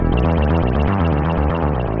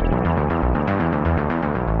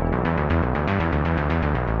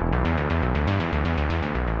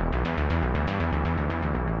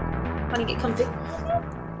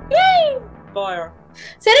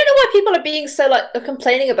people are being so are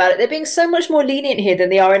complaining about it. They're being so much more lenient here than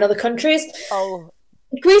they are in other countries. Oh,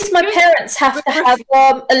 In Greece, my parents have to have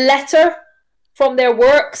a letter from their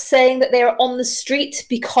work saying that they are on the street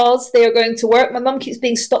because they are going to work. My mum keeps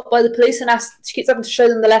being stopped by the police and she keeps having to show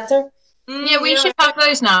them the letter. Yeah, we should have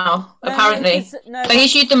those now, apparently. They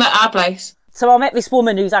issued them at our place. So I met this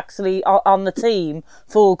woman who's actually on the team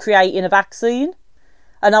for creating a vaccine.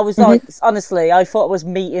 And I was like, honestly, I thought I was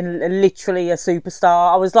meeting literally a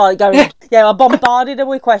superstar. I was like going, I bombarded her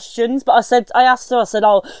with questions. But I asked her,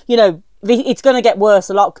 oh, it's going to get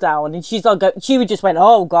worse, a lockdown. And she just went,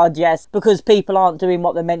 oh, God, yes, because people aren't doing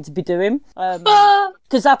what they're meant to be doing.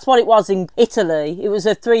 Because that's what it was in Italy. It was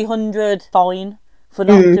a 300 fine for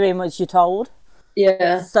not doing what you're told.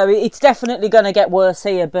 Yeah. So it's definitely going to get worse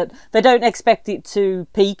here, but they don't expect it to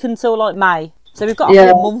peak until, May. So we've got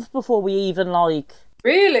a whole month before we even,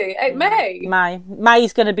 Really? May?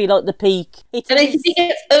 May's going to be, the peak. And I think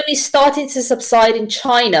it's only starting to subside in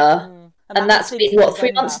China. And that's been,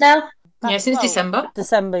 3 months now? Yeah, since December.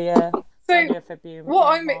 December, yeah. So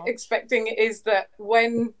what I'm expecting is that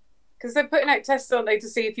because they're putting out tests, aren't they, to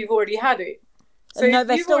see if you've already had it. So no,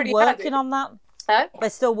 they're still working on that. Huh? They're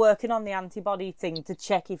still working on the antibody thing to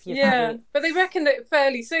check if you've had it. But they reckon that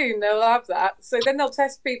fairly soon they'll have that. So then they'll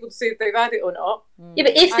test people to see if they've had it or not. Yeah,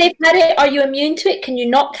 but if they've had it, are you immune to it? Can you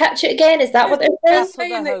not catch it again? Is that what they're saying?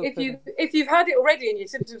 Saying that if you've had it already and your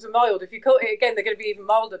symptoms are mild, if you caught it again, they're going to be even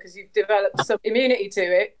milder because you've developed some immunity to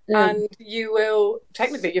it, and you will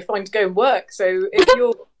technically you're fine to go and work. So if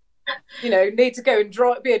you're need to go and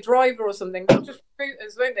be a driver or something, they'll just recruit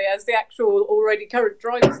us, won't they, as the actual already current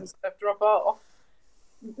drivers and stuff drop off.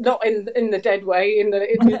 Not in the dead way, in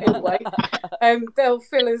the way. They'll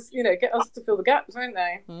fill us, get us to fill the gaps, won't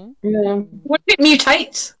they? Yeah. Would it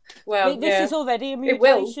mutate? Well, this is already a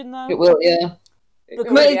mutation, though. It will, yeah.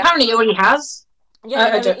 Apparently, it already has.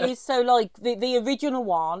 Yeah, it is. So, the original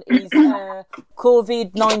one is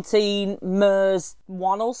COVID-19 MERS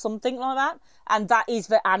 1 or something like that. And that is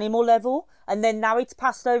the animal level. And then now it's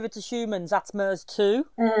passed over to humans. That's MERS 2.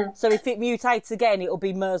 So if it mutates again, it'll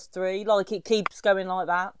be MERS 3. It keeps going like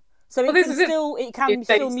that. So it can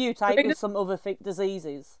still mutate with some other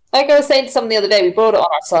diseases. Like I was saying to someone the other day, we brought it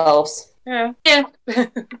on ourselves. Yeah.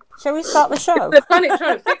 Shall we start the show? The planet's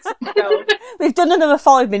trying to fix itself. We've done another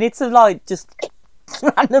 5 minutes of just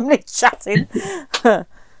randomly chatting.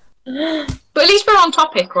 But at least we're on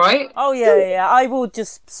topic, right? Oh, yeah. I will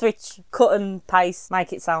just switch, cut and paste,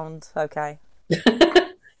 make it sound okay.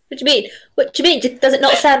 What do you mean? Does it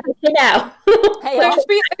not sound okay now? Hey,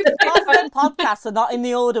 podcasts are not in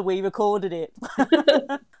the order we recorded it.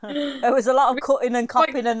 There was a lot of cutting and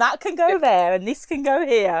copying, and that can go there, and this can go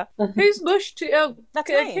here. Who's mushed? Oh, that's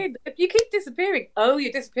me. Kid. You keep disappearing. Oh,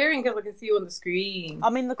 you're disappearing because I can see you on the screen.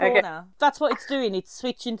 I'm in the corner. Okay. That's what it's doing. It's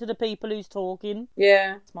switching to the people who's talking.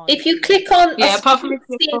 Yeah. If you click on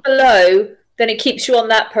scene below, then it keeps you on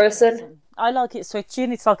that person. I like it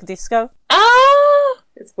switching. It's like a disco.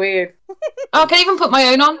 It's weird. I can even put my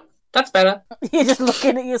own on. That's better. You're just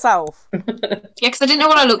looking at yourself. Yeah, because I didn't know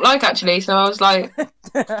what I looked like, actually, so I was like,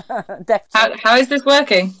 how is this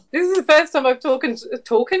working? This is the first time I've talking. I can't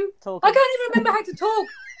even remember how to talk.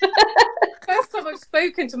 First time I've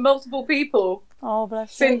spoken to multiple people. Oh,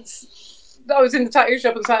 bless you. Since I was in the tattoo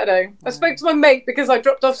shop on Saturday. I spoke to my mate because I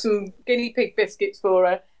dropped off some guinea pig biscuits for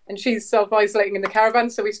her. And she's self-isolating in the caravan,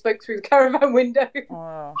 so we spoke through the caravan window.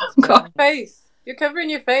 Oh, God. Face. You're covering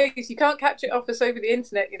your face. You can't catch it off us over the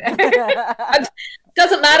internet,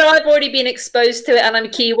 Doesn't matter. I've already been exposed to it, and I'm a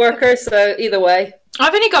key worker, so either way.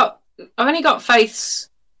 I've only got Faith's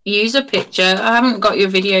user picture. I haven't got your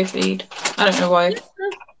video feed. I don't know why.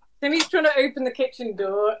 Timmy's trying to open the kitchen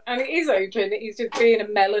door, and it is open. He's just being a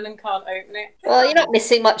melon and can't open it. Well, you're not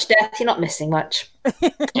missing much, Death. You're not missing much.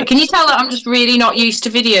 Can you tell that I'm just really not used to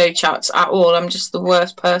video chats at all? I'm just the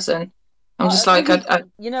worst person. I'm just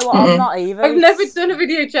you know what? I'm not either. I've never done a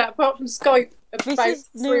video chat apart from Skype about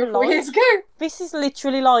 3 or 4 years ago. This is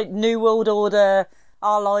literally like New World Order,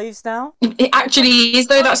 our lives now. It actually is,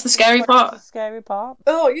 though. That's the scary part. That's the scary part.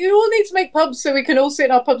 Oh, you all need to make pubs so we can all sit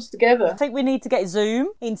in our pubs together. I think we need to get Zoom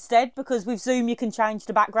instead, because with Zoom you can change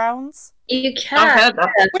the backgrounds. You can. I've heard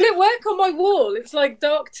that. Will it work on my wall? It's like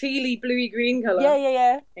dark tealy, bluey green colour.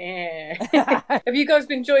 Yeah. Have you guys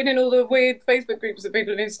been joining all the weird Facebook groups that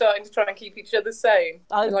people have been starting to try and keep each other sane?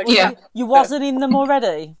 You wasn't in them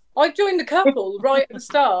already? I joined the couple right at the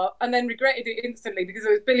start and then regretted it instantly because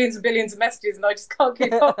there was billions and billions of messages and I just can't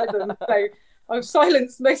keep up with them. So I've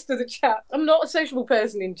silenced most of the chat. I'm not a sociable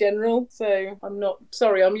person in general, so I'm not...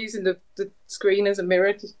 Sorry, I'm using the screen as a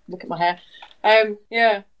mirror to look at my hair.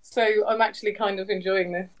 So I'm actually kind of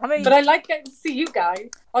enjoying this. I mean, but I like getting to see you guys.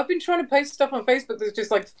 I've been trying to post stuff on Facebook that's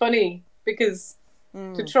just like funny because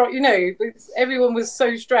to try, everyone was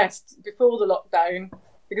so stressed before the lockdown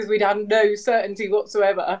because we'd had no certainty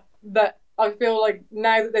whatsoever that I feel like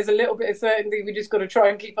now that there's a little bit of certainty, we just got to try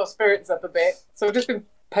and keep our spirits up a bit. So I've just been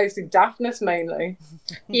posting daftness mainly.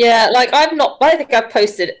 Yeah, like I don't think I've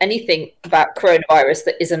posted anything about coronavirus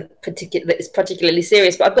that is particularly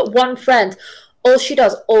serious, but I've got one friend, all she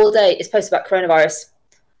does all day is post about coronavirus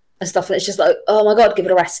and stuff, and it's just like, oh my god, give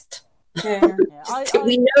it a rest. Yeah.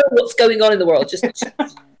 We know what's going on in the world. Just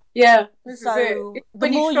yeah. So the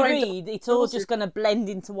more you read, it's all just going to blend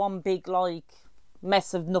into one big like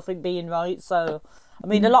mess of nothing being right. So I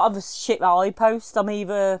mean, a lot of the shit that I post,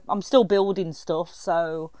 I'm still building stuff,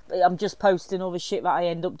 so I'm just posting all the shit that I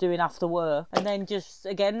end up doing after work, and then just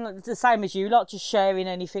again, it's the same as you lot, just sharing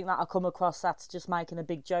anything that I come across that's just making a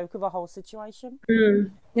big joke of a whole situation.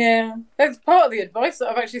 Yeah, that's part of the advice that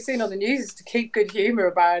I've actually seen on the news is to keep good humour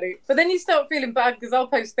about it. But then you start feeling bad because I'll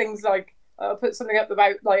post things like I'll put something up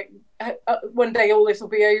about like one day all this will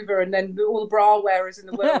be over, and then all the bra wearers in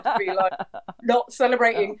the world will be like not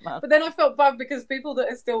celebrating. But then I felt bad because people that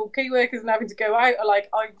are still key workers and having to go out are like,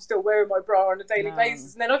 I'm still wearing my bra on a daily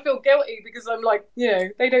basis, and then I feel guilty because I'm like,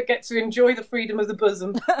 they don't get to enjoy the freedom of the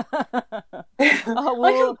bosom. I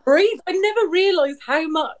can breathe. I never realised how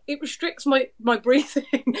much it restricts my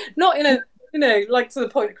breathing. Not in a like to the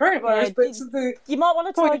point of coronavirus, but to the you might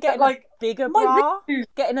want to try getting a bigger bra.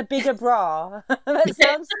 Getting a bigger bra. That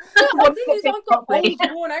sounds. The thing is, I've got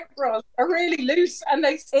old worn out bras are really loose, and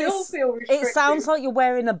they still feel restricted. It sounds like you're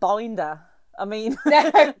wearing a binder. I mean,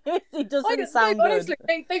 it doesn't sound good. Honestly,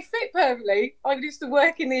 they fit perfectly. I used to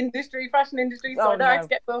work in the fashion industry, so I know how to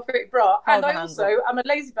get a well-fitted bra. And I also am a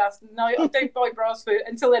lazy bastard, and I don't buy bras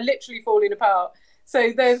until they're literally falling apart.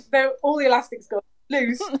 So they're all the elastics gone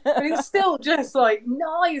loose, but it's still just like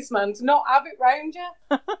nice, man, to not have it round you.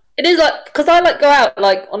 It is like, because I like go out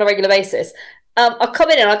like on a regular basis. I come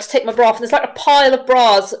in and I just take my bra off, and there's like a pile of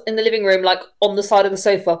bras in the living room, like on the side of the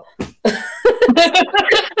sofa.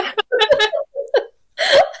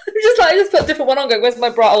 I just put a different one on, going, where's my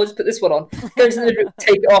bra? I'll just put this one on. Go to the living room,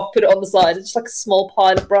 take it off, put it on the side. It's just like a small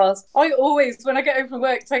pile of bras. I always, when I get home from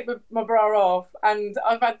work, take my bra off, and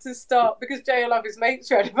I've had to start, because Jay will have his mates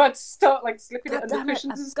shred, I've had to start like slipping it under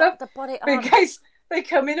cushions and stuff. In case they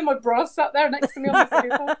come in and my bra's sat there next to me on the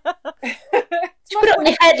sofa. Just put it on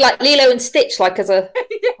your head like Lilo and Stitch, like as a...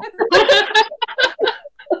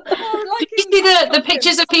 You see the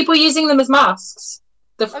pictures of people using them as masks?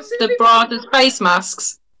 The bras as face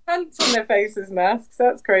masks. Pants on their faces masks.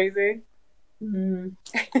 That's crazy. You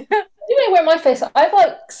know where my face... I have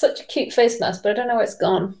like such a cute face mask, but I don't know where it's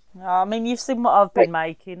gone. I mean, you've seen what I've been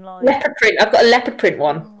making. Like leopard print. I've got a leopard print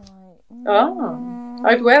one. Oh,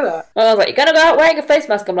 I'd wear that. Well, I was like, you're going to go out wearing a face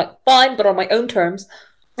mask? I'm like, fine, but on my own terms.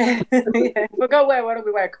 If I go wear one,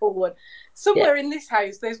 we wear a cool one. Somewhere in this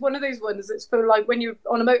house, there's one of those ones that's for like when you're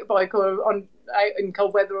on a motorbike or out in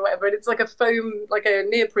cold weather or whatever, and it's like a foam, like a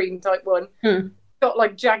neoprene type one. Got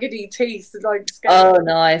like jaggedy teeth, like oh,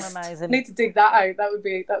 nice. Amazing. I need to dig that out. That'd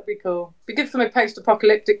be cool. Be good for my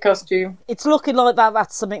post-apocalyptic costume. It's looking like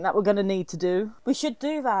that's something that we're going to need to do. We should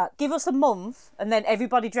do that. Give us a month, and then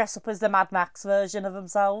everybody dress up as the Mad Max version of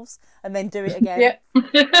themselves, and then do it again. Yeah,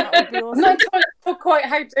 that would be awesome. I'm not sure quite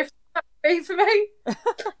how different that would be for me.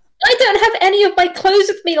 I don't have any of my clothes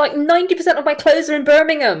with me. Like 90% of my clothes are in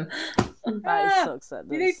Birmingham. That sucks. That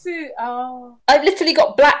does. You need to. Oh, I've literally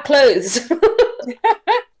got black clothes. That's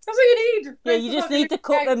what you need. Yeah, you just need to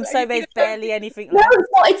cut them so there's barely anything No, left. it's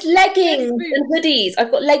not. It's leggings and hoodies.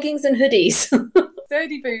 I've got leggings and hoodies.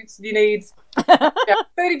 Sturdy boots. You need.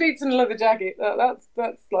 Sturdy boots and a leather jacket.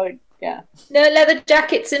 That's like No, leather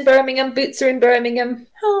jackets in Birmingham. Boots are in Birmingham.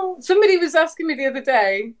 Oh, somebody was asking me the other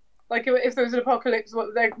day, like if there was an apocalypse, what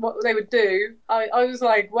they would do. I was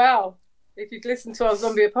like, wow. If you'd listened to our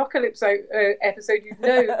zombie apocalypse episode, you'd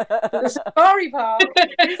know that the safari park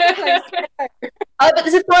is the place to go. Oh, but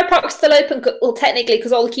the safari park's still open, well, technically,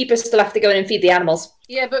 because all the keepers still have to go in and feed the animals.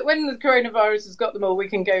 Yeah, but when the coronavirus has got them all, we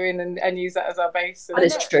can go in and use that as our base. That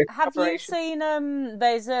is true. Have you seen,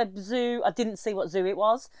 there's a zoo, I didn't see what zoo it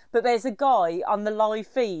was, but there's a guy on the live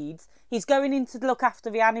feeds. He's going in to look after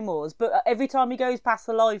the animals, but every time he goes past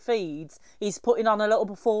the live feeds, he's putting on a little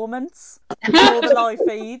performance for all the live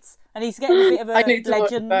feeds, and he's getting a bit of a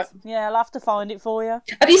legend. Yeah, I'll have to find it for you.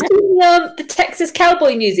 Have you seen the Texas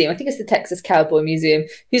Cowboy Museum? I think it's the Texas Cowboy Museum,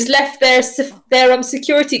 who's left their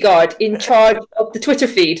security guard in charge of the Twitter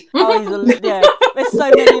feed. Oh, There's so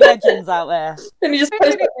many legends out there. And you just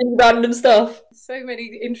post random stuff. So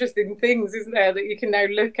many interesting things, isn't there, that you can now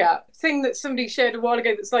look at. Thing that somebody shared a while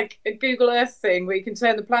ago that's like a Google Earth thing where you can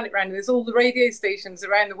turn the planet around and there's all the radio stations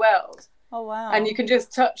around the world. Oh, wow. And you can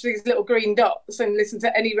just touch these little green dots and listen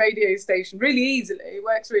to any radio station really easily. It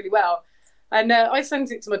works really well. And I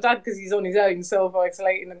sent it to my dad because he's on his own,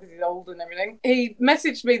 self-isolating because he's old and everything. He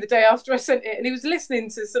messaged me the day after I sent it and he was listening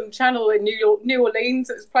to some channel in New Orleans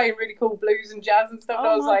that was playing really cool blues and jazz and stuff. Oh,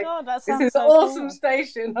 and I was like, God, that this is so awesome cool.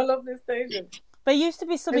 station. I love this station. There used to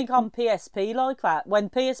be something on PSP like that. When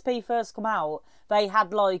PSP first come out, they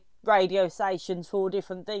had like radio stations for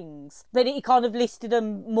different things. Then it kind of listed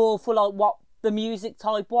them more for like what the music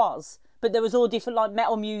type was. But there was all different like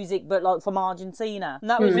metal music, but like from Argentina, and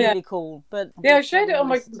that was really cool. But yeah, I shared it on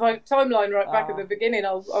my timeline right back at the beginning.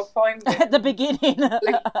 I'll find it. At the beginning. At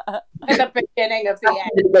the beginning of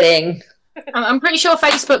the Thing. I'm pretty sure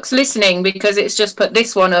Facebook's listening because it's just put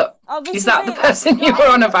this one up. Oh, Is that the person you were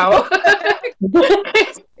on about?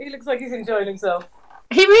 He looks like he's enjoying himself.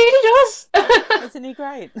 He really does. Isn't he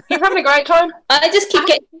great? He's having a great time. I just keep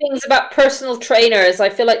getting things about personal trainers. I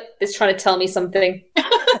feel like it's trying to tell me something.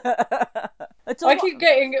 I keep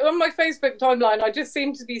getting on my Facebook timeline. I just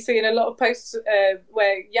seem to be seeing a lot of posts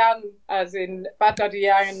where Jan, as in Bad Daddy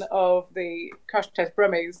Jan of the Crash Test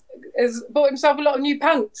Brummies, has bought himself a lot of new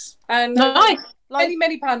pants and Nice.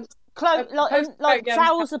 many pants, like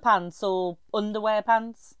trouser pants or underwear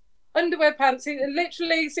pants. Underwear pants. He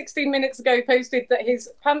literally 16 minutes ago posted that his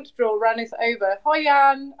pant drawer runneth over. Hi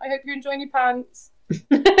Jan, I hope you're enjoying your pants.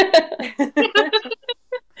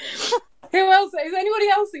 Who else? Is anybody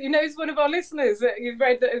else that you know is one of our listeners that you've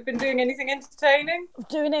read that has been doing anything entertaining?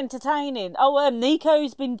 Doing entertaining. Oh,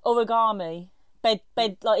 Nico's been origami, bed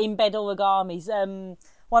like in bed origamis.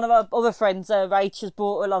 One of our other friends, Rachel's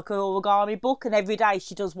bought her like an origami book, and every day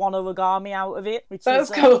she does one origami out of it. That's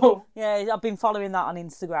cool. Yeah, I've been following that on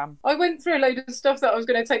Instagram. I went through a load of stuff that I was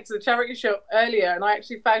going to take to the charity shop earlier, and I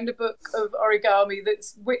actually found a book of origami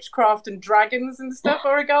that's witchcraft and dragons and stuff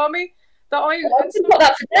origami. That I got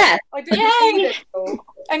that for there. I didn't need it before.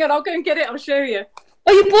 Hang on, I'll go and get it. I'll show you.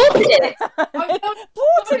 Oh, you bought it?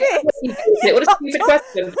 Bought it? What a stupid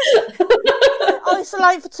question.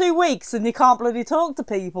 Isolate for 2 weeks and you can't bloody talk to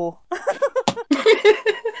people.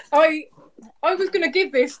 I was going to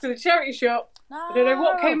give this to the charity shop. No. I don't know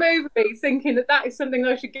what came over me thinking that is something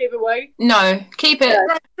I should give away. No, keep it.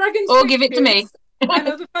 Dragons or give it to me. And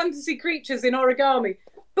other fantasy creatures in origami.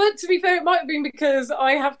 But to be fair, it might have been because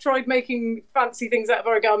I have tried making fancy things out of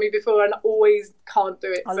origami before and always can't do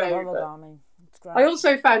it. I love origami. It's great. I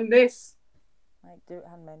also found this. Make, do,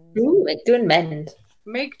 and mend. Ooh, make, do and mend.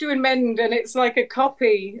 Make, do and mend, and it's like a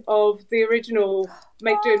copy of the original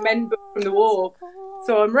Make, do and mend book from the war.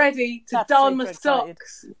 So I'm ready to darn my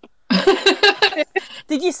socks.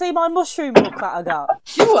 Did you see my mushroom book that I got?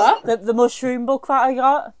 You what? The mushroom book that I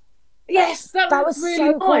got? Yes, that was really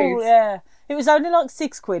so nice. Cool, yeah. It was only like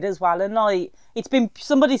 £6 as well, and like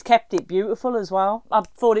somebody's kept it beautiful as well. I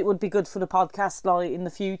thought it would be good for the podcast, like in the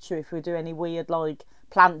future, if we do any weird like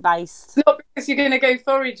plant-based. Not because you're going to go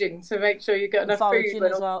foraging to make sure you get enough foraging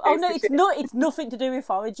food as well. Oh no, it's nothing to do with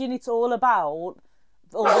foraging. It's all about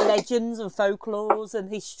all the legends and folklores and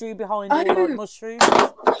history behind all like mushrooms.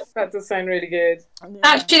 That does sound really good. Yeah.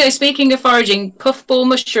 Actually, though, speaking of foraging, puffball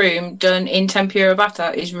mushroom done in tempura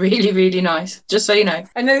batter is really, really nice. Just so you know.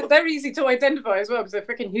 And they're easy to identify as well because they're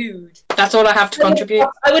freaking huge. That's all I have to contribute.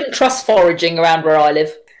 I wouldn't trust foraging around where I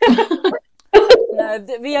live. No,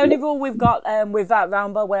 the only rule we've got with that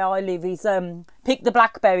round by where I live is pick the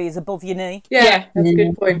blackberries above your knee. Yeah, that's a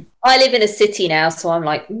good point. I live in a city now, so I'm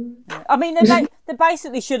like... I mean, they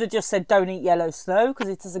basically should have just said don't eat yellow snow because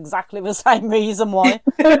it's exactly the same reason why.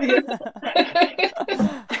 I'm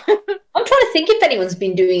trying to think if anyone's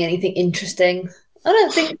been doing anything interesting. I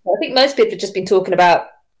don't think so. I think most people have just been talking about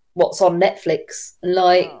what's on Netflix.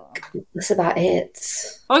 Like, that's about it.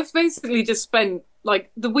 I've basically just spent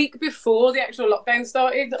like the week before the actual lockdown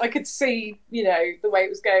started, I could see, the way it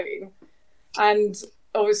was going. And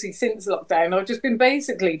obviously since lockdown, I've just been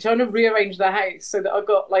basically trying to rearrange the house so that I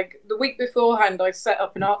got like the week beforehand, I set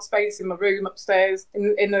up an art space in my room upstairs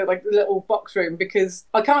in the like the little box room because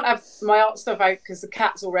I can't have my art stuff out because the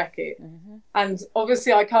cats will wreck it. Mm-hmm. And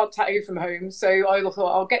obviously I can't tattoo from home. So I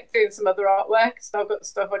thought I'll get doing some other artwork. So I've got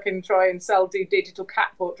stuff I can try and sell, do digital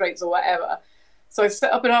cat portraits or whatever. So I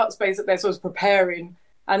set up an art space up there, so I was preparing.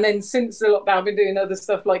 And then since the lockdown, I've been doing other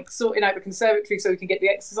stuff like sorting out the conservatory so we can get the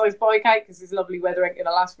exercise bike out because this lovely weather ain't going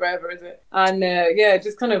to last forever, is it? And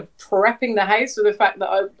just kind of prepping the house for the fact that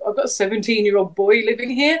I've got a 17-year-old boy living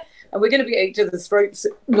here and we're going to be at each other's throats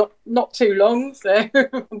not too long. So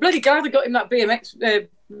I'm bloody glad I got him that BMX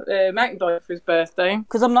mountain bike for his birthday.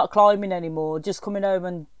 Because I'm not climbing anymore, just coming home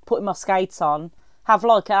and putting my skates on, have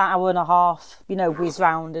like an hour and a half, whiz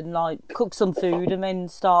round and like cook some food and then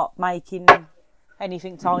start making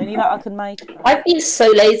anything tiny that I can make. I've been so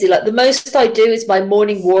lazy. Like the most I do is my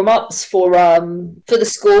morning warm-ups for the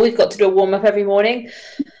school. We've got to do a warm-up every morning.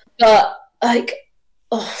 But like,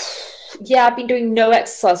 I've been doing no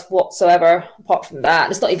exercise whatsoever apart from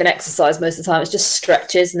that. It's not even exercise most of the time. It's just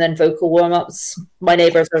stretches and then vocal warm-ups. My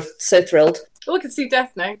neighbours are so thrilled. Oh, I can see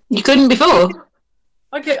Death now. You couldn't before?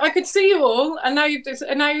 I could see you all, and now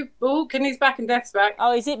Kenny's back and Death's back.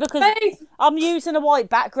 Oh, is it because I'm using a white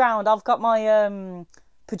background? I've got my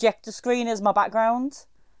projector screen as my background.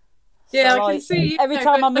 Yeah, so, I can see you. Every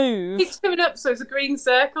time I move, it's coming up, so it's a green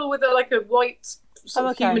circle with a white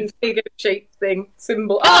sort of human figure shaped thing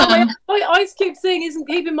symbol. Oh, my ice cube thing isn't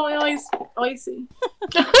keeping my eyes icy.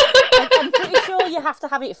 I'm pretty sure you have to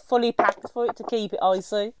have it fully packed for it to keep it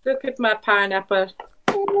icy. Look at my pineapple.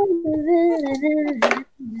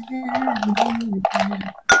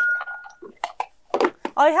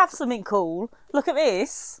 I have something cool. Look at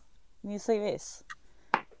this. Can you see this?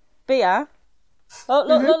 Beer. Oh,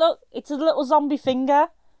 look. It's a little zombie finger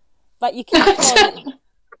that you keep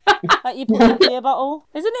that you put in a beer bottle.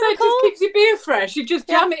 Isn't it so it cool? just keeps your beer fresh. You just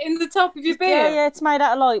jam it in the top of your beer. Yeah, it's made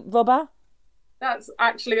out of like rubber. That's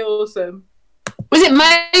actually awesome. Was it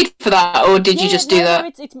made for that, or did you just do that?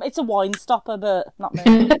 It's a wine stopper, but not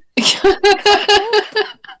me.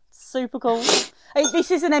 Super cool.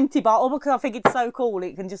 This is an empty bottle because I think it's so cool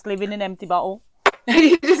it can just live in an empty bottle.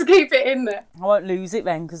 You just keep it in there. I won't lose it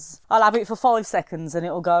then because I'll have it for 5 seconds and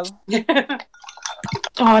it'll go.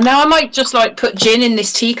 Oh, now I might just like put gin in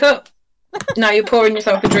this teacup. Now you're pouring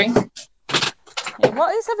yourself a drink. Yeah,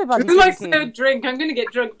 what is everybody drinking? This is drinking? my third drink. I'm going to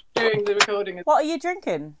get drunk during the recording. What are you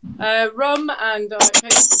drinking? Rum and...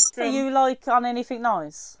 Are you like on anything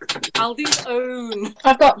nice? Aldi's own.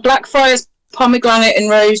 I've got Blackfriars, pomegranate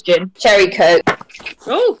and rose gin. Cherry Coke.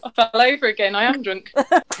 Oh, I fell over again. I am drunk.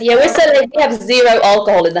 Yeah, we're so we have 0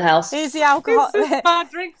 alcohol in the house. Here's the alcohol. This is our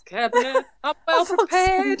drinks cabinet. I'm well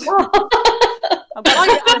prepared. Oh,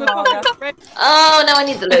 no, I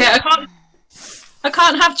need the lid. Okay, I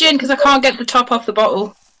can't have gin because I can't get the top off the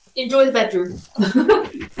bottle. Enjoy the bedroom.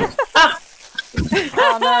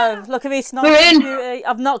 Oh no, look at this nice beauty.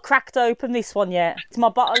 I've not cracked open this one yet. It's my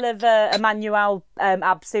bottle of Emmanuel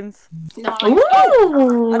absinthe. Nice.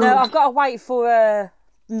 Ooh. I know, I've got to wait for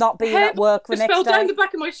not being at work the just next fell day. down the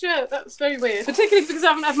back of my shirt. That's very weird. Particularly because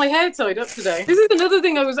I haven't had my hair tied up today. This is another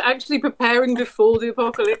thing I was actually preparing before the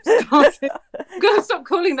apocalypse started. I'm going to stop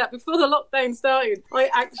calling that before the lockdown started. I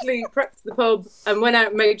actually prepped the pub and went out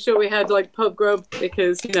and made sure we had like pub grub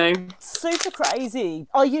because, Super crazy.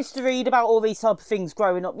 I used to read about all these type of things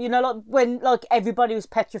growing up. Like when like everybody was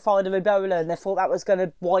petrified of Ebola and they thought that was going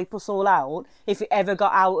to wipe us all out if it ever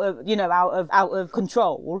got out of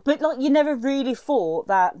control. But like you never really thought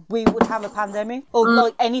that we would have a pandemic or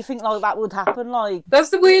like anything like that would happen. Like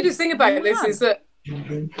that's the weirdest thing about this is that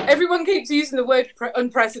everyone keeps using the word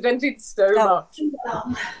unprecedented so much,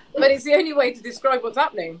 but it's the only way to describe what's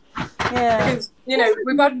happening. Yeah, because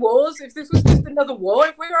we've had wars. If this was just another war,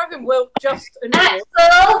 if we were having just another war,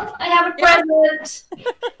 Axel, I have a present.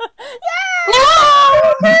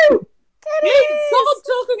 No! Stop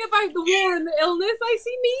talking about the war and the illness. I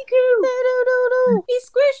see Miku. He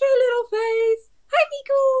squished her little face. Hi,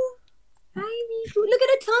 Miku. Hi, Miku. Look at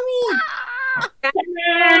her tummy.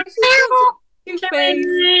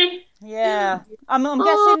 yeah. I'm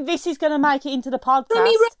guessing this is going to make it into the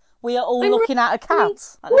podcast. We are all looking at a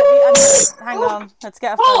cat. Hang on. Let's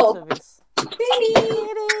get a photo of this.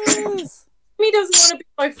 It is. He doesn't want to be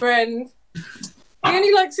my friend. He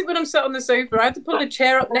only likes it when I'm sat on the sofa. I had to pull a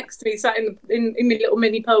chair up next to me, sat in my little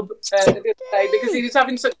mini pub the other day because he was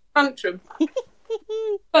having such a tantrum.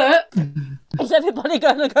 But is everybody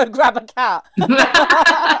going to go grab a cat? I've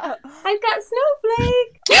got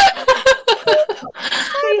Snowflake. Say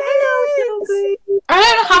hello, Snowflake. I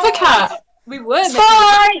don't have a cat. We were.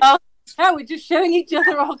 Bye. Now we're just showing each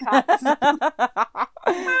other our cats. This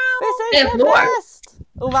is the best.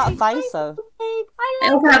 Oh, that face though. I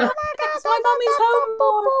love my cats. My mummy's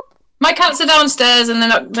home. My cats are downstairs and they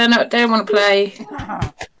don't want to play.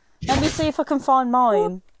 Let me see if I can find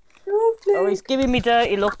mine. Oh, he's giving me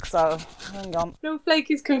dirty looks, so hang on. Snowflake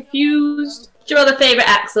is confused. What's your other favourite,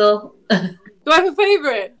 Axel? Do I have a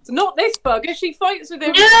favourite? It's not this bugger. She fights with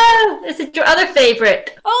him. Yeah, this is your other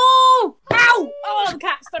favourite. Oh! Ow! Oh, the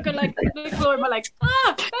cat stuck her leg, the claw in my leg.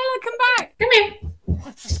 Ah! Bella, come back! Come here.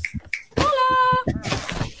 Bella!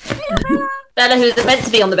 Here, Bella! Bella, who's meant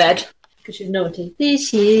to be on the bed because she's naughty. There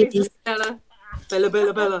she is. Bella.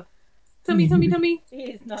 Bella. Tummy. He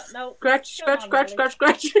is not. No. Scratch. Squitch, squitch,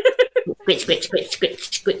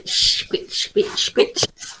 squitch, squitch.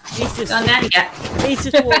 He's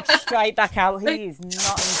just walked straight back out. He is not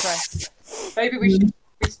impressed. Maybe we should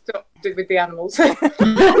stop with the animals.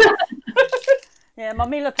 Yeah, my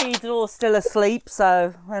millipedes are all still asleep,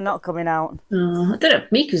 so they're not coming out. I don't know.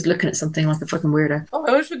 Miku's looking at something like a fucking weirdo. Oh, I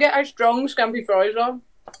always forget how strong scampi fries are.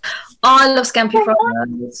 Oh, I love scampi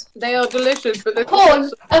fries. They are delicious, but they're...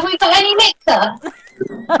 Paul, have we got any mixer?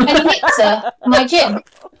 Any mixer in my gym?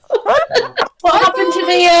 What happened to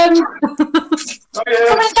the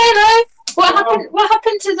Come on, Taylor. What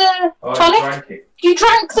happened to the tonic? You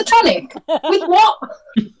drank the tonic? With what?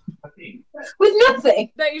 With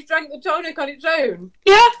nothing? That you drank the tonic on its own?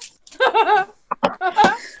 Yeah. Oh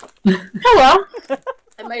well.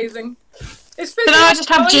 Amazing. It's Can I just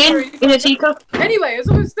have gin in a teacup? Anyway, as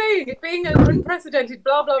I was saying, it being an unprecedented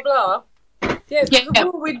blah blah blah. Yeah,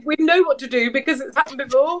 we know what to do because it's happened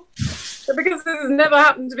before. But because this has never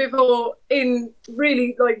happened before in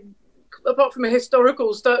really, like, apart from a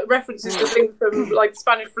historical references to things from, like,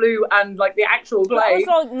 Spanish flu and, like, the actual That plague. was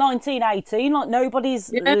like 1918. Like,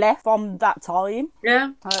 nobody's left from that time.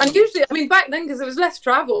 Yeah. And usually, I mean, back then, because there was less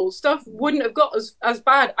travel, stuff wouldn't have got as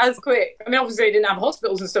bad as quick. I mean, obviously, they didn't have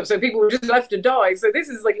hospitals and stuff, so people were just left to die. So this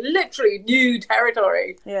is, like, literally new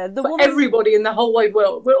territory for everybody in the whole wide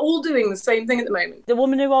world. We're all doing the same thing at the moment. The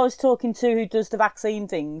woman who I was talking to who does the vaccine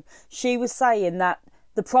thing, she was saying that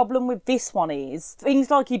the problem with this one is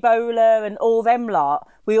things like Ebola and all them lot,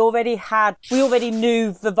 we already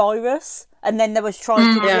knew the virus, and then they was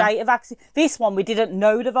trying to create a vaccine. This one, we didn't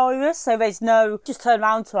know the virus, so there's no... Just turn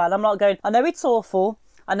around to her and I'm not going, I know it's awful,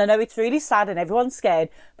 and I know it's really sad and everyone's scared,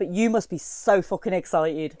 but you must be so fucking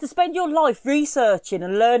excited. To spend your life researching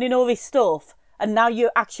and learning all this stuff, and now you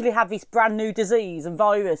actually have this brand new disease and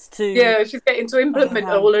virus to... Yeah, she's getting to implement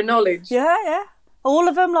all her knowledge. Yeah. All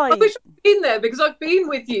of them, like... I wish I'd been there, because I've been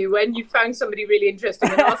with you when you found somebody really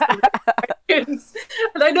interesting and asked them questions.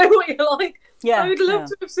 And I know what you're like. Yeah, I would love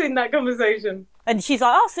to have seen that conversation. And she's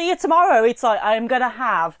like, I'll see you tomorrow. It's like, I'm going to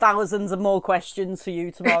have thousands of more questions for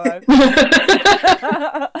you tomorrow.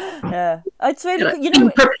 Yeah. It's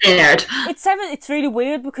really, prepared. It's really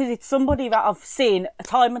weird because it's somebody that I've seen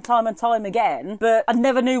time and time and time again, but I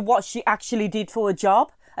never knew what she actually did for a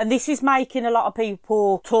job. And this is making a lot of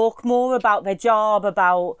people talk more about their job,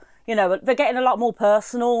 about, they're getting a lot more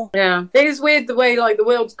personal. Yeah. It is weird the way, like, the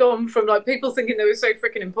world's gone from, like, people thinking they were so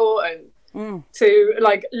freaking important to,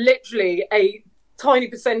 like, literally a tiny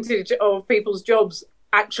percentage of people's jobs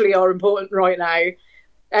actually are important right now.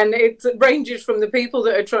 And it ranges from the people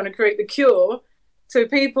that are trying to create the cure to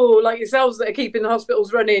people like yourselves that are keeping the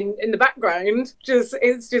hospitals running in the background.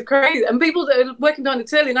 It's just crazy. And people that are working behind the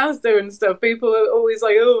till in Asda and stuff, people are always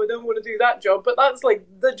like, oh, I don't want to do that job. But that's like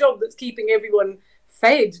the job that's keeping everyone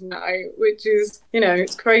fed now, which is,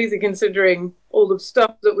 it's crazy considering all the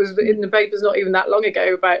stuff that was in the papers not even that long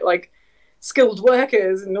ago about, like, skilled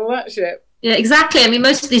workers and all that shit. Yeah, exactly. I mean,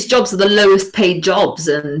 most of these jobs are the lowest paid jobs,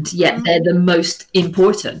 and yet they're the most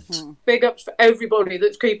important. Big ups for everybody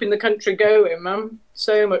that's keeping the country going, man.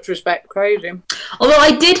 So much respect. Crazy. Although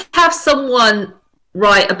I did have someone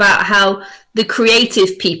write about how the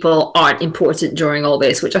creative people aren't important during all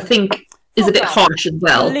this, which I think is a bit harsh as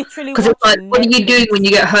well. Because it's like, what are you doing when you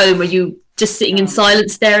get home? Are you just sitting in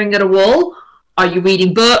silence staring at a wall? Are you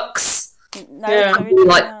reading books? No, Are you,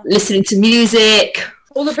 like, listening to music?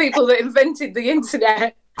 All the people that invented the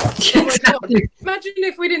internet. Exactly. Imagine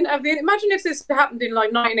if we didn't have imagine if this happened in,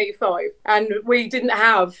 like, 1985 and we didn't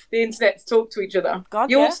have the internet to talk to each other.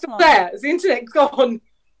 You're still there. The internet's gone.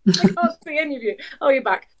 I can't see any of you. Oh, you're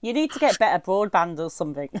back. You need to get better broadband or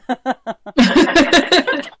something.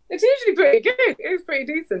 It's usually pretty good. It's pretty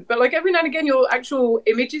decent. But, like, every now and again, your actual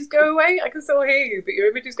images go away. I can still hear you, but your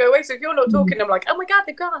images go away. So if you're not talking, I'm like, oh my God,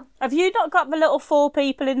 they're gone. Have you not got the little 4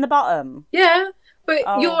 people in the bottom? Yeah. But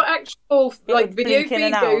your actual, like, video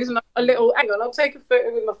feed goes a little... Hang on, I'll take a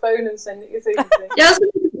photo with my phone and send it you. So yeah,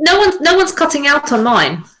 no one's cutting out on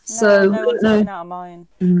mine. So no one's cutting out on mine.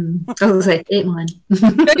 I was going to say, it mine.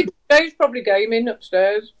 Dave's probably gaming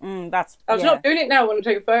upstairs. I was not doing it now when I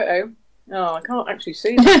take a photo. Oh, I can't actually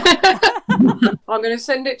see that. I'm going to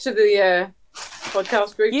send it to the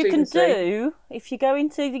podcast group. You can do, if you go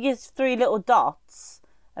into the 3 little dots,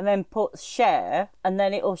 and then put share, and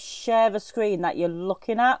then it'll share the screen that you're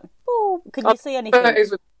looking at. Oh, can you see anything? Photos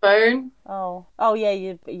with the phone. Oh yeah,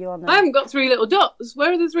 you're on there. I haven't got 3 little dots.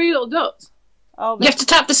 Where are the 3 little dots? Oh, you have to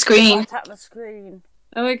tap the screen. Tap the screen.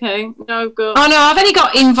 Oh, okay. No, I've got... Oh no, I've only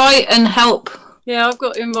got invite and help Yeah, I've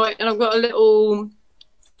got invite, and I've got a little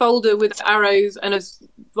folder with arrows and a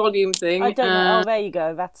volume thing. I don't know. Oh, there you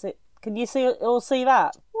go. That's it. Can you see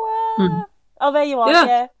that? What? Oh, there you are.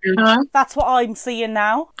 Yeah. That's what I'm seeing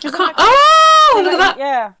now. I can't. Oh, look at that.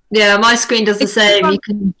 Yeah. Yeah, my screen does the same. You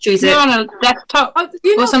can choose it. You're on a desktop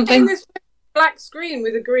You're or something. This black screen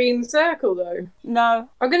with a green circle, though. No.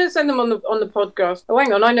 I'm going to send them on the podcast. Oh,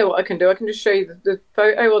 hang on. I know what I can do. I can just show you the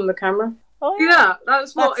photo on the camera. Oh, See that?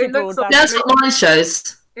 That's what it looks like. That's what mine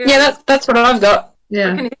shows. Yeah, that's what I've got.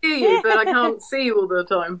 Yeah. I can hear you, but I can't see you all the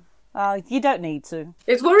time. You don't need to.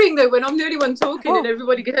 It's worrying though when I'm the only one talking and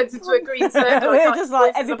everybody gets into a green circle. We're just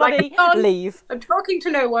like, everybody leave. I'm talking to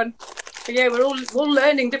no one. But yeah, we're all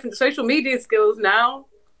learning different social media skills now.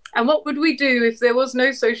 And what would we do if there was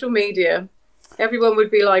no social media? Everyone would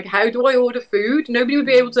be like, how do I order food? Nobody would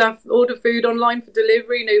be able to order food online for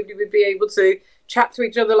delivery. Nobody would be able to chat to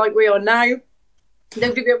each other like we are now.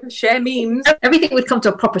 Nobody would be able to share memes. Everything would come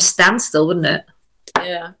to a proper standstill, wouldn't it?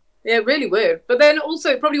 Yeah. Yeah, it really would. But then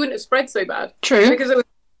also, it probably wouldn't have spread so bad. True. Because there was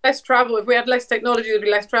less travel. If we had less technology, there'd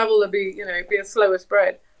be less travel. There'd be, it'd be a slower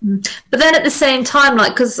spread. But then at the same time,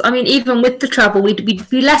 like, because I mean, even with the travel, we'd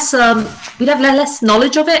be less. We'd have less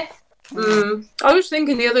knowledge of it. I was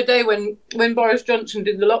thinking the other day when Boris Johnson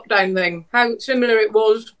did the lockdown thing, how similar it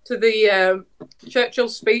was to the Churchill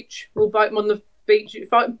speech. We'll bite them on the beach,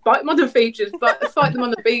 bite them on the features, fight them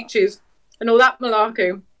on the beaches, and all that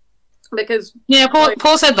malarkey. Because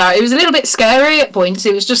Paul said that it was a little bit scary at points.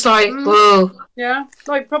 It was just like, whoa. Yeah,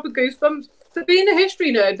 like proper goosebumps. But being a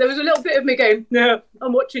history nerd, there was a little bit of me going, no,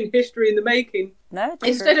 I'm watching history in the making. No,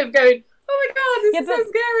 instead of going, oh my god, this is so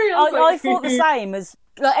scary. I thought the same as.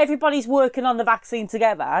 Like, everybody's working on the vaccine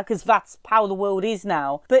together because that's how the world is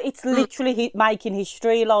now. But it's literally making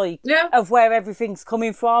history, like, of where everything's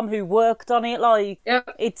coming from, who worked on it. Like,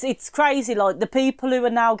 it's crazy. Like, the people who are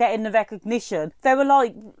now getting the recognition, there were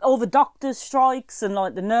like all the doctors' strikes and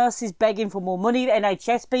like the nurses begging for more money, the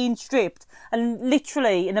NHS being stripped, and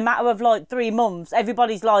literally in a matter of like 3 months,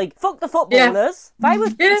 everybody's like, fuck the footballers. They were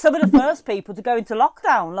some of the first people to go into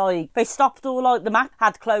lockdown. Like, they stopped all like the match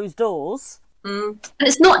had closed doors. And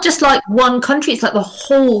it's not just like one country, it's like the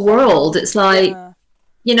whole world. It's like,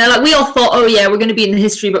 like we all thought, oh yeah, we're going to be in the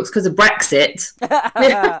history books because of Brexit.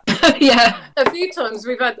 Yeah. A few times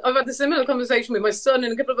I've had a similar conversation with my son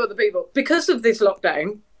and a couple of other people. Because of this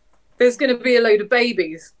lockdown, there's going to be a load of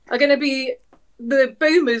babies. Are going to be the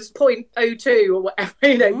boomers 0.02 or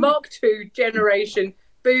whatever, Mark II generation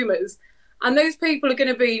boomers. And those people are going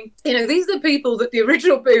to be, these are the people that the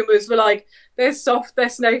original boomers were like, they're soft, they're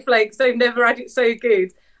snowflakes, they've never had it so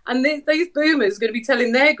good. And these boomers are going to be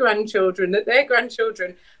telling their grandchildren that their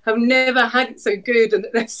grandchildren have never had it so good and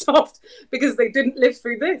that they're soft because they didn't live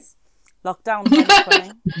through this. Lockdown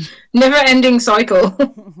 2020. Never-ending cycle.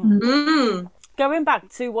 Going back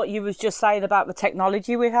to what you was just saying about the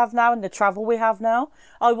technology we have now and the travel we have now,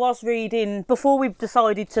 I was reading, before we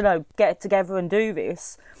decided to get together and do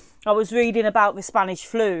this, I was reading about the Spanish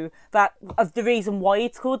flu, of the reason why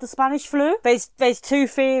it's called the Spanish flu. There's two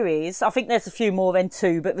theories. I think there's a few more than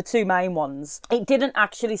two, but the two main ones. It didn't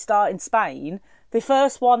actually start in Spain. The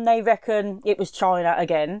first one, they reckon it was China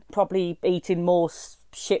again, probably eating more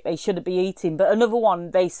shit they shouldn't be eating. But another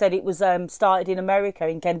one, they said it was started in America,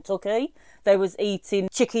 in Kentucky. They was eating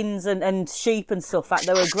chickens and sheep and stuff that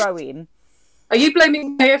they were growing. Are you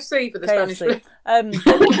blaming KFC for the Spanish flu?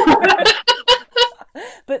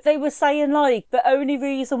 But they were saying, like, the only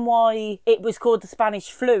reason why it was called the Spanish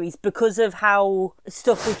flu is because of how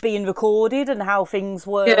stuff was being recorded and how things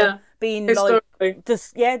were being, like,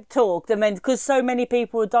 talked. And then because so many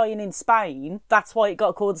people were dying in Spain, that's why it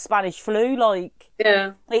got called the Spanish flu. Like,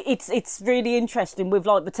 it's really interesting with,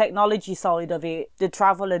 like, the technology side of it, the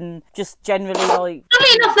travel and just generally, like...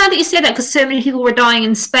 Funny enough, now that you say that, because so many people were dying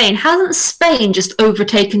in Spain, hasn't Spain just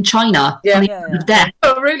overtaken China? Death?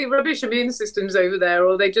 Oh, really rubbish immune systems over there,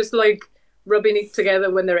 or they just like rubbing it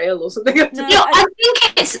together when they're ill or something. I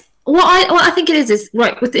think it's what I think it is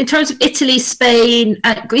right in terms of Italy, Spain,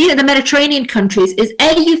 the Mediterranean countries. Is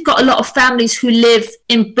you've got a lot of families who live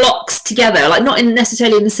in blocks together, like not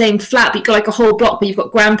necessarily in the same flat, but you've got like a whole block, but you've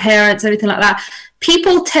got grandparents, everything like that.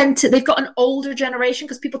 People they've got an older generation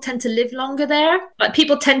because people tend to live longer there. Like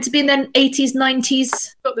people tend to be in their 80s,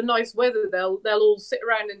 90s. Got the nice weather, they'll all sit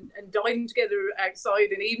around and dine together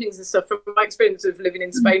outside in evenings and stuff. From my experience of living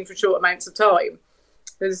in Spain for short amounts of time,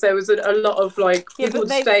 there was a lot of like people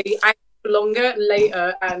would stay out longer,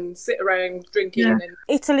 later, and sit around drinking. And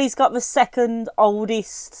Italy's got the second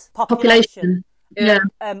oldest population. Yeah.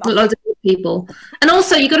 people. And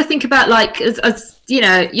also, you got to think about, like, as you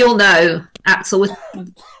know, you'll know, Axel, with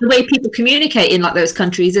the way people communicate in like those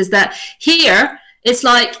countries, is that here it's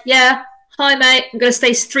like, yeah, hi mate, I'm going to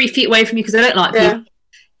stay 3 feet away from you because I don't like you.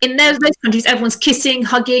 In those countries, everyone's kissing,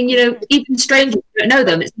 hugging. You know, even strangers, you don't know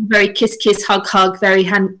them. It's very kiss, kiss, hug, hug, very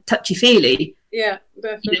hand touchy feely. Yeah,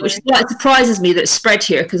 definitely. You know, which like surprises me that it's spread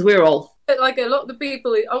here because we're all like a lot of the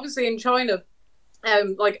people, obviously in China,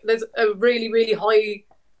 like there's a really, really high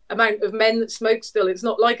amount of men that smoke still. It's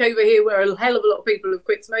not like over here where a hell of a lot of people have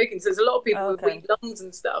quit smoking. So there's a lot of people with weak lungs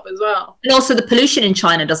and stuff as well. And also the pollution in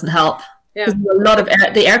China doesn't help. Yeah, a lot of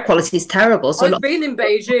the air quality is terrible. So I've been in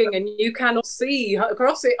Beijing and you cannot see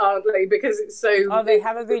across it hardly because it's so. Oh, they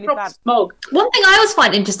have a really bad smog. One thing I always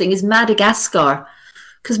find interesting is Madagascar,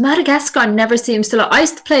 because Madagascar never seems to. I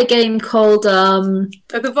used to play a game called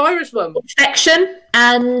the virus one, Infection,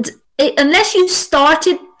 and unless you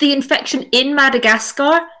started the infection in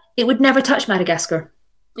Madagascar, it would never touch Madagascar.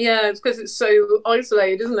 Yeah, it's because it's so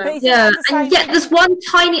isolated, isn't it? Yeah, and yet there's one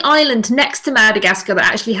tiny island next to Madagascar that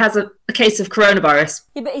actually has a case of coronavirus.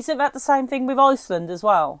 Yeah, but isn't that the same thing with Iceland as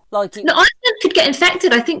well? Like, no, Iceland could get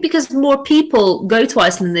infected, I think, because more people go to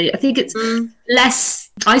Iceland. I think it's less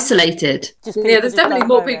isolated. There's definitely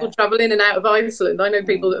more people travel in and out of Iceland. I know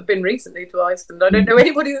people that have been recently to Iceland. I don't know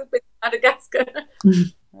anybody that's been to Madagascar.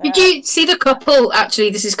 Did you see the couple, actually,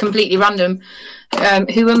 this is completely random,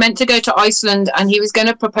 who were meant to go to Iceland and he was going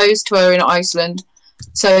to propose to her in Iceland.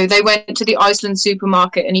 So they went to the Iceland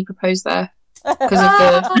supermarket and he proposed there. Because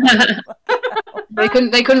of the...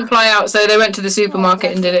 they couldn't fly out, so they went to the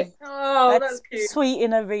supermarket and did it. Oh, that's cute. Sweet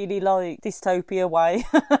in a really, like, dystopia way.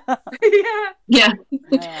 Yeah.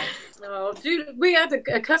 Yeah. Oh, we had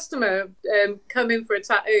a customer come in for a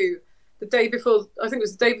tattoo the day before. I think it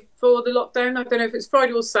was the day before the lockdown. I don't know if it's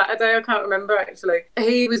Friday or Saturday. I can't remember actually.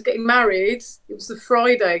 He was getting married. It was the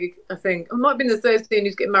Friday, I think. It might have been the Thursday, and he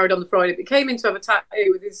was getting married on the Friday. But he came in to have a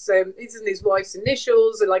tattoo with his and his wife's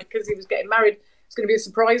initials, and like because he was getting married. It's going to be a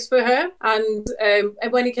surprise for her. And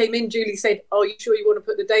when he came in, Julie said, "Are you sure you want to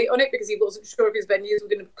put the date on it?" Because he wasn't sure if his venues were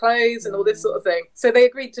going to close and all this sort of thing. So they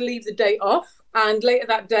agreed to leave the date off. And later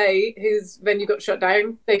that day, his venue got shut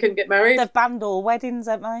down. They couldn't get married. They've banned all weddings,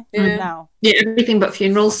 haven't they? Yeah. Now. Yeah, everything but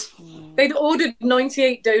funerals. They'd ordered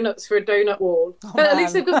 98 donuts for a donut wall. But at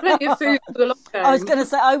least they've got plenty of food for the lockdown. I was going to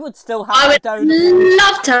say, I would still have I a would donut.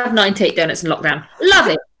 love to have 98 donuts in lockdown. Love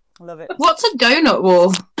it. Love it. What's a donut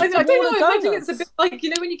wall? I don't know. I think donuts. it's a bit like,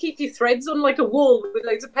 you know, when you keep your threads on like a wall with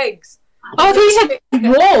loads of pegs. Oh, I thought you said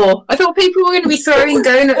war. I thought people were going to be throwing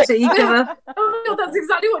donuts at each other. Oh, no, that's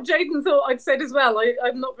exactly what Jaden thought I'd said as well.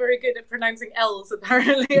 I'm not very good at pronouncing L's,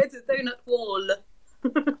 apparently. It's a donut wall.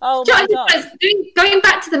 Oh, Yeah, my God. going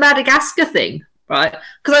back to the Madagascar thing, right?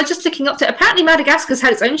 Because I was just looking up to it. Apparently, Madagascar's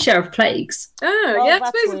had its own share of plagues. Oh, yeah, I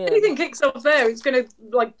that's suppose if weird. anything kicks off there, it's going to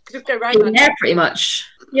like just go round. Yeah, pretty much.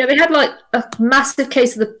 Yeah, they had like a massive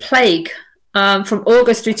case of the plague from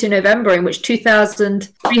August through to November, in which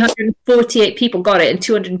 2,348 people got it and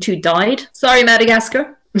 202 died. Sorry,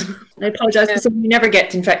 Madagascar. I apologise for something you never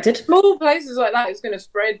get infected. Small places like that, it's going to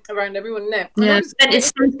spread around everyone now. Yeah, and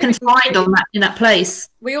it's so confined in that place.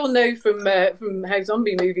 We all know from how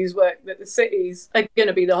zombie movies work that the cities are going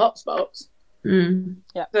to be the hotspots. Mm.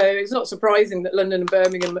 Yeah. So it's not surprising that London and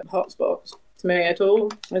Birmingham are hotspots to me at all.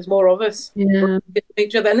 There's more of us. Yeah.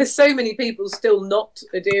 Each other, and there's so many people still not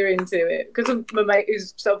adhering to it. Because my mate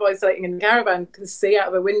who's self-isolating in the caravan can see out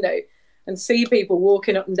of a window and see people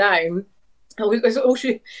walking up and down.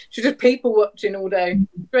 She's just people watching all day.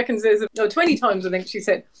 She reckons there's 20 times, I think she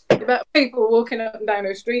said, about people walking up and down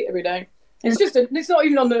her street every day. It's just it's not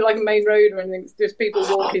even on the like main road or anything. It's just people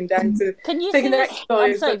walking down to taking their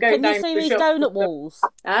exercise. Can you see these donut walls?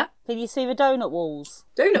 Huh? Can you see the donut walls?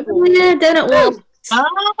 Donut Oh, walls. yeah, donut walls. Oh,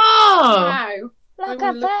 Wow. Look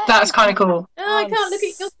at that. that's kind of cool. Oh, I can't look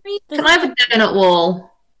at your screen. Can I have a donut wall?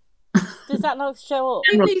 Does that not show up?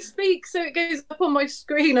 Let me speak so it goes up on my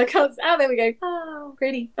screen. I can't. Oh, there we go. Oh,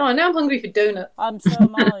 pretty. Oh, now I'm hungry for donuts. So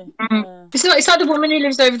am I. Yeah. It's like the woman who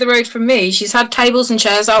lives over the road from me. She's had tables and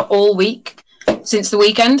chairs out all week since the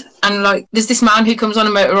weekend, and like there's this man who comes on a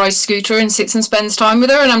motorised scooter and sits and spends time with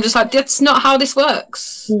her, and I'm just like, that's not how this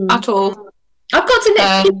works at all. I've got to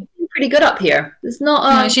admit, it's pretty good up here. It's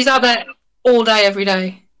not. No, she's out there all day, every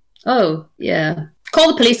day. Oh yeah.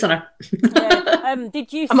 Call the police on her. Yeah.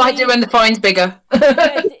 Did you? I might do when the fine's bigger.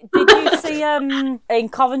 Yeah, did you see in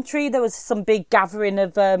Coventry there was some big gathering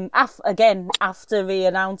of after the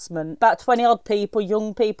announcement, about 20 odd people,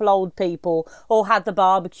 young people, old people, all had the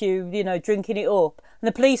barbecue, drinking it up, and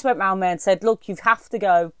the police went round there and said, look, you have to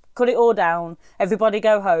go, cut it all down, everybody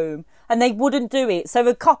go home, and they wouldn't do it, so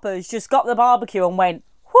the coppers just got the barbecue and went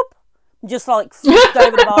whoop, just like flipped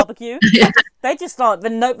over the barbecue. They're just like,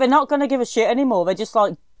 they're not going to give a shit anymore. They just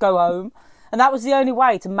like go home. And that was the only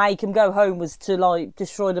way to make him go home, was to like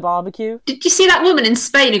destroy the barbecue. Did you see that woman in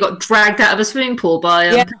Spain who got dragged out of a swimming pool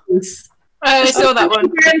by police? I saw that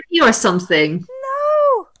one. Or something.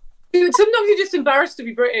 No. Sometimes you're just embarrassed to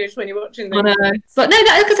be British when you're watching them. But no,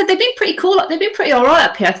 like I said, they've been pretty cool. They've been pretty all right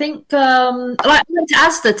up here. I think, like I went to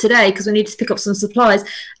Asda today because we needed to pick up some supplies,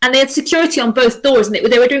 and they had security on both doors, and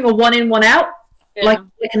they were doing a one in, one out, like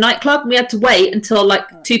a nightclub. And we had to wait until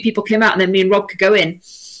like 2 people came out, and then me and Rob could go in.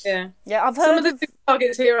 Yeah, I've heard some of the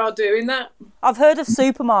supermarkets here are doing that. I've heard of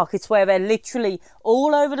supermarkets where they're literally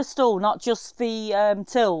all over the store, not just the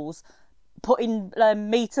tills, putting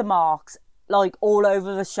meter marks like all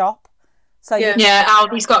over the shop. So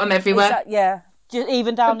Aldi's got them everywhere. Just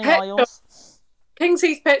even down the aisles. King's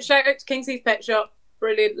Pet Shout out to King's Pet Shop,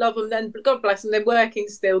 brilliant, love them. Then God bless them, they're working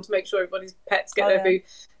still to make sure everybody's pets get their food.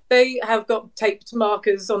 They have got taped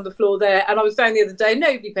markers on the floor there, and I was down the other day.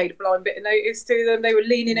 Nobody paid a blind bit of notice to them. They were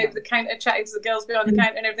leaning over the counter, chatting to the girls behind the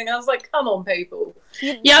counter and everything. I was like, "Come on, people!"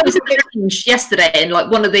 Yeah, I was at the yesterday, and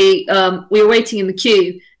like one of the we were waiting in the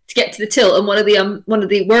queue to get to the till, and one of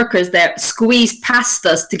the workers there squeezed past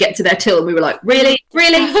us to get to their till, and we were like, "Really?"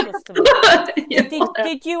 Did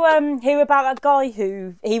you hear about that guy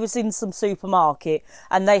who he was in some supermarket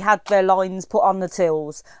and they had their lines put on the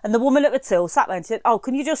tills, and the woman at the till sat there and said, "Oh,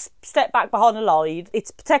 can you just step back behind the line?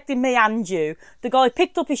 It's protecting me and you." The guy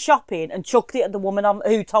picked up his shopping and chucked it at the woman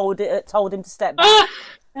who told him to step back.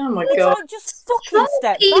 Oh my god! Like, just fucking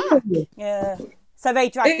step back. Yeah. So they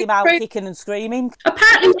dragged him out kicking and screaming.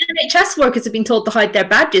 Apparently, NHS workers have been told to hide their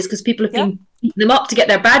badges because people have been beating them up to get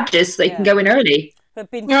their badges so they can go in early. Oh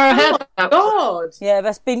my god! Yeah,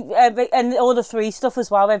 there's been and all the free stuff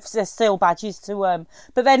as well. There's still badges to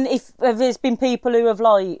But then if there's been people who have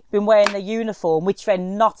like been wearing the uniform, which they're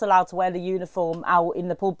not allowed to wear the uniform out in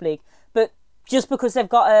the public, but just because they've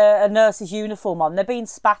got a nurse's uniform on, they're being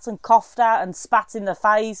spat and coughed at and spat in the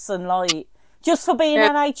face and like. Just for being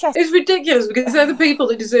NHS. It's ridiculous because they're the people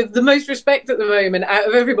that deserve the most respect at the moment out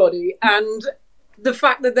of everybody, and the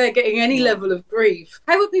fact that they're getting any level of grief.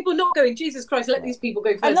 How are people not going, Jesus Christ, let these people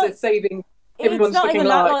go first, they're saving everyone's fucking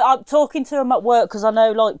life. Like, I'm talking to them at work because I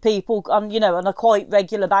know like people, on a quite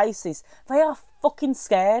regular basis, they are fucking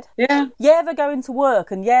scared. Yeah, they're going to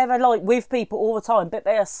work and they're like with people all the time, but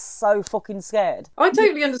they are so fucking scared. I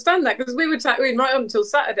totally understand that because we were tattooing right up until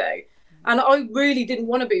Saturday. And I really didn't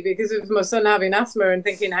want to be because of my son having asthma and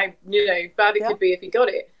thinking how bad it could be if he got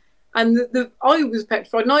it. And I was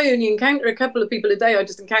petrified. And I only encounter a couple of people a day. I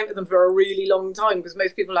just encounter them for a really long time because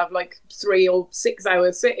most people have like 3 or 6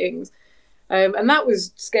 hour sittings. And that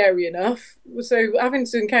was scary enough. So having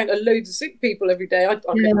to encounter loads of sick people every day, I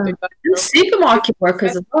couldn't do that. And supermarket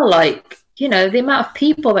workers as well, like, the amount of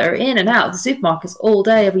people that are in and out of the supermarkets all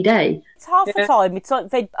day, every day. It's half the time. It's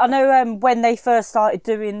like I know when they first started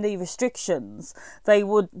doing the restrictions, they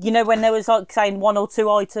would, when there was like saying 1 or 2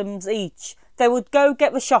 items each, they would go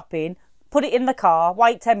get the shopping, put it in the car,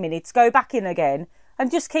 wait 10 minutes, go back in again, and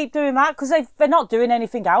just keep doing that because they're not doing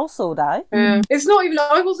anything else all day. It's not even.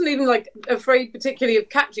 I wasn't even like afraid particularly of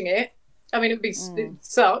catching it. I mean, it'd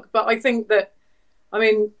suck, but I think that. I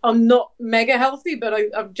mean, I'm not mega healthy, but I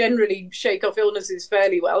generally shake off illnesses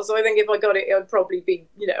fairly well. So I think if I got it, it would probably be,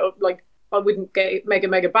 like I wouldn't get it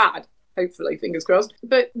mega bad. Hopefully, fingers crossed.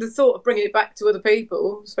 But the thought of bringing it back to other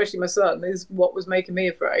people, especially my son, is what was making me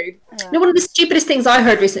afraid. Yeah. One of the stupidest things I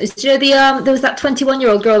heard recently is, there was that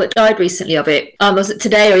 21-year-old girl that died recently of it. Was it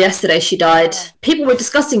today or yesterday she died? Yeah. People were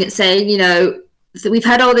discussing it, saying, that we've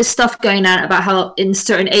had all this stuff going on about how in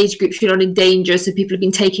certain age groups you're not in danger, so people have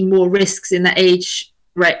been taking more risks in that age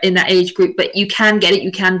group, but you can get it,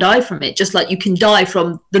 you can die from it, just like you can die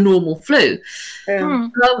from the normal flu.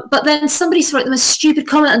 But then somebody wrote them a stupid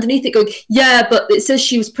comment underneath it going, but it says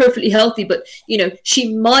she was perfectly healthy, but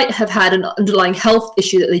she might have had an underlying health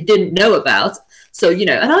issue that they didn't know about. So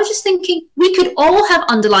and I was just thinking, we could all have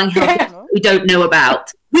underlying health issues we don't know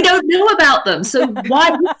about. We don't know about them, so why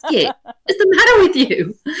risk it? What's the matter with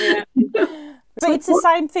you? Yeah. But it's the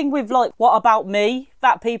same thing with, like, what about me?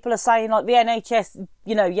 That people are saying, like, the NHS,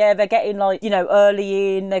 they're getting, like,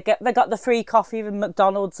 early in, they got the free coffee with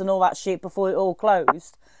McDonald's and all that shit before it all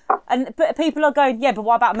closed. But people are going, but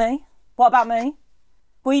what about me? What about me?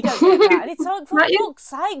 We don't get that. And it's like, for fuck's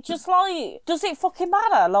sake, just like, does it fucking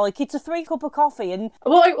matter? Like, it's a free cup of coffee and...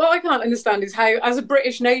 What I can't understand is how, as a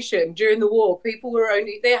British nation, during the war, people were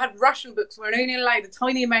they had ration books where only allowed a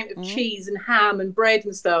tiny amount of cheese and ham and bread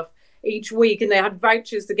and stuff each week, and they had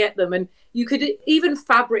vouchers to get them, and you could, even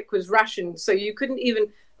fabric was rationed, so you couldn't even...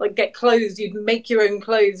 like get clothes, you'd make your own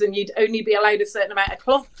clothes, and you'd only be allowed a certain amount of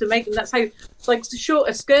cloth to make them. That's how like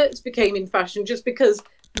shorter skirts became in fashion, just because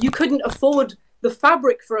you couldn't afford the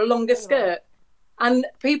fabric for a longer skirt. And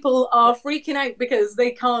people are freaking out because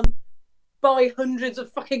they can't buy hundreds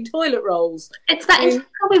of fucking toilet rolls. It's that it's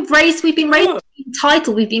how we've been raised to be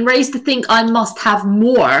entitled. We've been raised to think I must have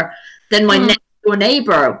more than my next door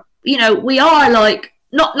neighbour. You know, we are like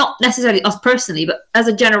not necessarily us personally, but as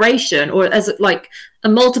a generation, or as like a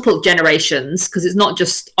multiple generations, because it's not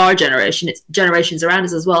just our generation, it's generations around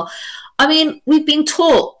us as well. I mean, we've been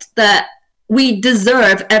taught that we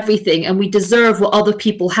deserve everything and we deserve what other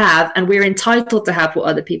people have, and we're entitled to have what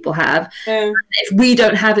other people have. If we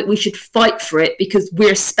don't have it, we should fight for it because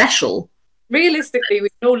we're special. Realistically, we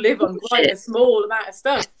can all live on quite a small amount of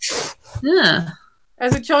stuff. Yeah.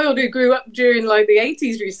 As a child who grew up during like the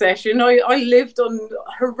 80s recession, I lived on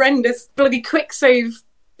horrendous bloody quick save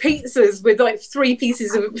pizzas with like 3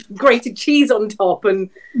 pieces of grated cheese on top, and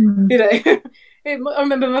you know, I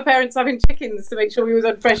remember my parents having chickens to make sure we was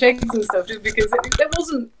on fresh eggs and stuff, just because there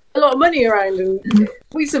wasn't a lot of money around, and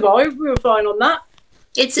we survived. We were fine on that.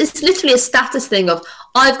 It's literally a status thing of,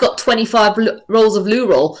 I've got 25 rolls of loo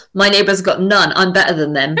roll, my neighbour's got none, I'm better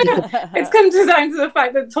than them. It's come down to the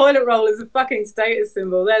fact that toilet roll is a fucking status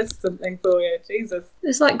symbol. There's something for you, Jesus.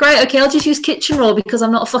 It's like, great, okay, I'll just use kitchen roll because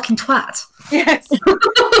I'm not a fucking twat. Yes.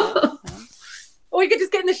 Or you could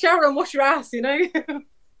just get in the shower and wash your ass, you know?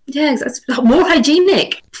 Yeah, it's more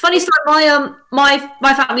hygienic. Funny story, my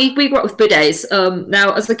family, we grew up with bidets.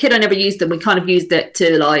 Now, as a kid, I never used them. We kind of used it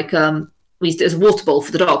to like... we used it as a water bowl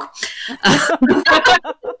for the dog.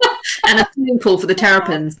 And a swimming pool for the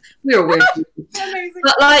terrapins. We were weird people.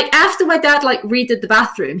 But like after my dad like redid the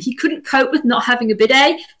bathroom, he couldn't cope with not having a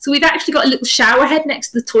bidet. So we've actually got a little shower head next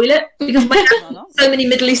to the toilet, because my dad in so many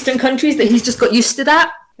Middle Eastern countries that he's just got used to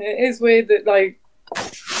that. It is weird that like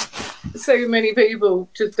so many people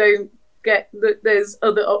just don't get that there's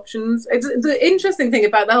other options. It's the interesting thing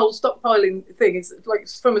about the whole stockpiling thing is, like,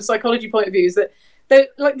 from a psychology point of view, is that they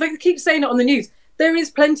like they keep saying it on the news. There is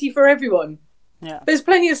plenty for everyone. Yeah. There's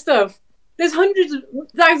plenty of stuff. There's hundreds of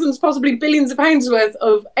thousands, possibly billions of pounds worth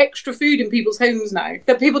of extra food in people's homes now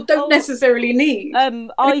that people don't necessarily need.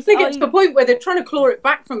 I think it's the point where they're trying to claw it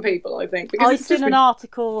back from people, I think. I've seen an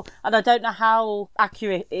article, and I don't know how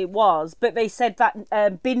accurate it was, but they said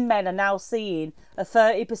that bin men are now seeing a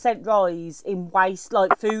 30% rise in waste,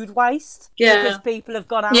 like food waste. Yeah. Because people have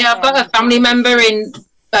gone out. Yeah, I've got a family member in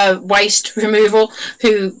waste removal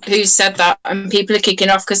who said that, and people are kicking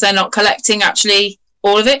off because they're not collecting actually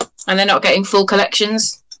all of it, and they're not getting full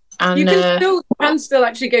collections. And you can still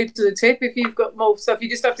actually go to the tip if you've got more stuff. You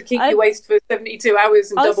just have to keep your waste for 72 hours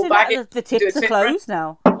and double bag it. The tips are closed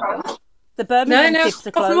now. The Birmingham tips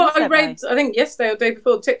are closed. From what I read, I think yesterday or the day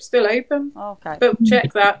before, the tip's still open. Okay. But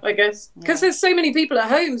check that, I guess. Because there's so many people at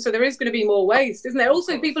home, so there is going to be more waste, isn't there?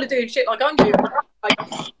 Also, people are doing shit like I'm doing, like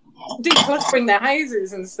decluttering their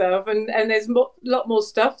houses and stuff, and there's a lot more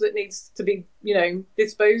stuff that needs to be,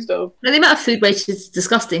 disposed of. The amount of food waste is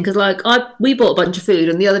disgusting, because we bought a bunch of food,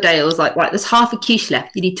 and the other day I was like, right, there's half a quiche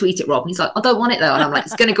left, you need to eat it, Rob. And he's like, I don't want it though, and I'm like,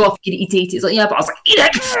 it's going to go off, you need to eat it. He's like, yeah, but I was like, eat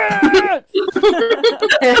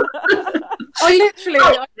it. I literally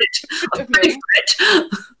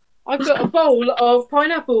I've got a bowl of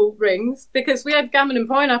pineapple rings because we had gammon and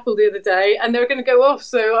pineapple the other day, and they're going to go off,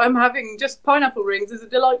 so I'm having just pineapple rings as a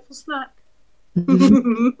delightful snack.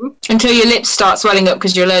 Until your lips start swelling up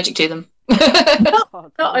because you're allergic to them.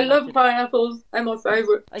 I love pineapples. They're my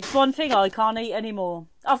favourite. It's one thing I can't eat anymore.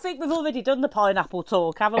 I think we've already done the pineapple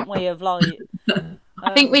talk, haven't we? Of like,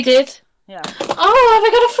 I think we did. Yeah. Oh, have I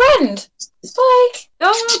got a friend? Spike.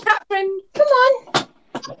 Oh, Catherine. Come on.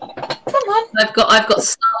 Come on. I've got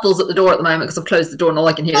snuffles at the door at the moment because I've closed the door and all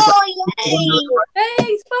I can hear is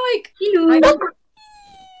Hey, Spike. Hello.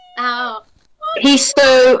 Ow. He's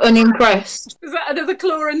so unimpressed. Is that another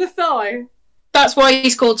claw in the thigh? That's why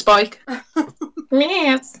he's called Spike.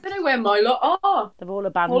 Yes. I don't know where my lot are. They've all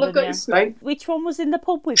abandoned all I've got is Spike. Which one was in the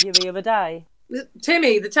pub with you the other day?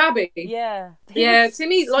 Timmy, the tabby. Yeah.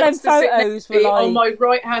 Timmy likes to sit next to me on my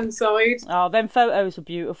right-hand side. Oh, them photos were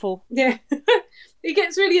beautiful. Yeah. He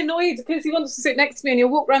gets really annoyed because he wants to sit next to me, and he'll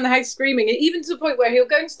walk around the house screaming, even to the point where he'll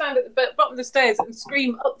go and stand at the bottom of the stairs and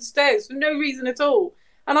scream up the stairs for no reason at all.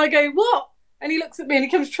 And I go, what? And he looks at me and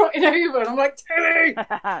he comes trotting over, and I'm like, Timmy!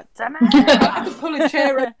 Damn it! I had to pull a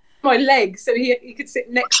chair over my leg so he could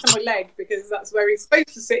sit next to my leg, because that's where he's supposed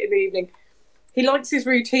to sit in the evening. He likes his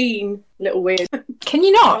routine, little weird. Can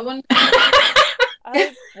you not? Oh,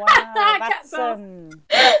 wow, that's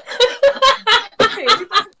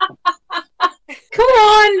Come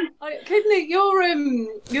on! Kidney,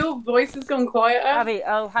 your voice voice has gone quieter. Abby,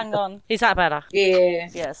 hang on. Is that better? Yeah.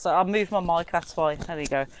 Yeah, so I'll move my mic, that's fine. There you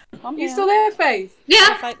go. You still there, Faith?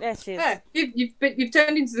 Yeah. There she is. Yeah. You've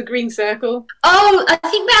turned into the green circle. Oh, I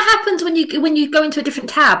think that happens when you go into a different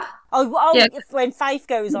tab. Yeah. When Faith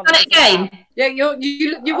goes on. Done it again. Yeah,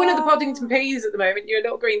 you're one of the Poddington Peas at the moment. You're a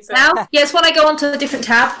little green circle. Now? Yes, when I go onto a different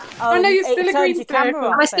tab. Oh, no, you're still a green circle.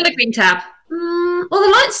 Am I still a green tab? Well,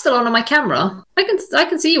 the light's still on my camera. I can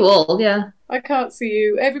see you all, yeah. I can't see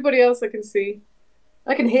you. Everybody else I can see.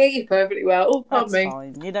 I can hear you perfectly well. Oh, pardon me.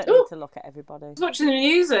 Fine. You don't need to look at everybody. I was watching the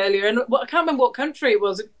news earlier, and I can't remember what country it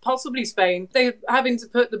was. Possibly Spain. They're having to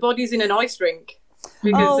put the bodies in an ice rink.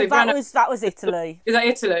 That was Italy. Is that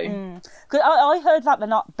Italy? Because I heard that they're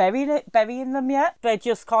not burying them yet. They're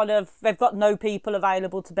just they've got no people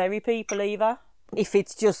available to bury people either. If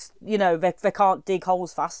it's just, they can't dig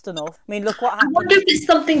holes fast enough. I mean, look what happened. I wonder if it's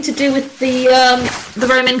something to do with the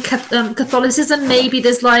Roman Catholicism. Maybe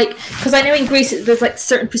there's because I know in Greece there's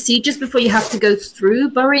certain procedures before you have to go through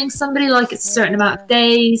burying somebody. Like it's a certain amount of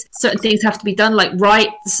days, certain things have to be done, like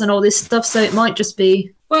rites and all this stuff. So it might just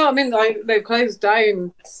be. Well, I mean, they've closed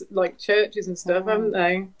down churches and stuff, haven't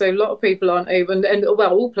they? So a lot of people aren't able, and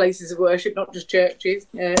all places of worship, not just churches,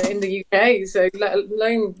 in the UK. So let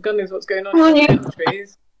alone, God knows what's going on in other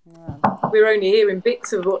countries. Yeah. We're only hearing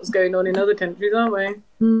bits of what's going on in other countries, aren't we?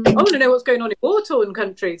 I want to know what's going on in war-torn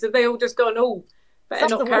countries. Have they all just gone, better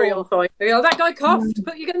not carry on fighting? That guy coughed,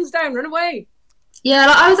 put your guns down, run away.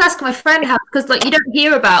 Yeah, I was asking my friend how, because you don't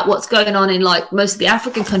hear about what's going on in most of the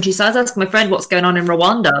African countries. So I was asking my friend what's going on in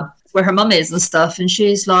Rwanda, where her mum is and stuff, and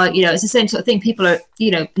she's like, it's the same sort of thing. People are,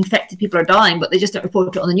 infected people are dying, but they just don't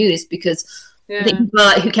report it on the news because I think people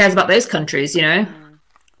are who cares about those countries, Yeah.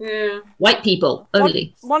 White people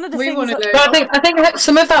only. One of the things. I think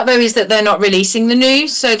some of that though is that they're not releasing the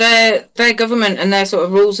news. So their government and their sort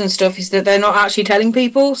of rules and stuff is that they're not actually telling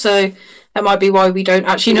people. So that might be why we don't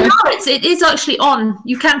actually know. No, it is actually on.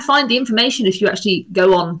 You can find the information if you actually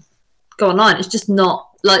go online. It's just not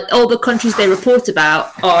all the countries they report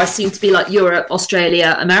about seem to be Europe,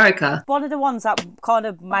 Australia, America. One of the ones that kind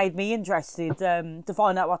of made me interested to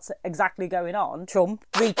find out what's exactly going on. Trump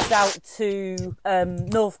reached out to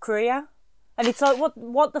North Korea, and it's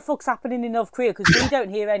what the fuck's happening in North Korea? Because we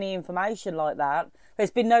don't hear any information like that. There's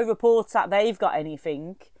been no reports that they've got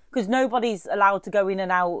anything because nobody's allowed to go in and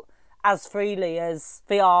out as freely as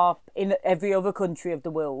they are in every other country of the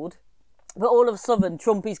world. But all of a sudden,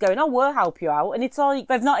 Trump is going, we'll help you out. And it's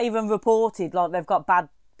they've not even reported they've got bad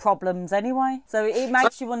problems anyway. So it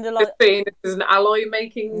makes you wonder This is an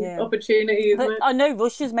ally-making opportunity, isn't it? I know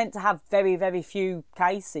Russia's meant to have very, very few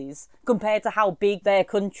cases compared to how big their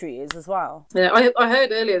country is as well. Yeah, I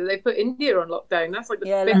heard earlier that they put India on lockdown. That's the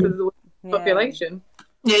fifth of the population.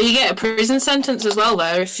 Yeah, you get a prison sentence as well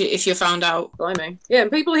there if you're found out. Blimey. Yeah,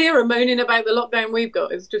 and people here are moaning about the lockdown we've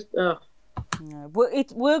got. It's just, No,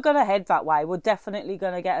 we're going to head that way. We're definitely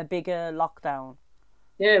going to get a bigger lockdown.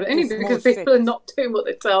 Yeah, but only because people are not doing what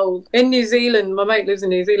they're told. In New Zealand, my mate lives in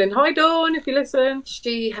New Zealand. Hi, Dawn, if you listen.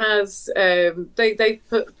 She has, they've been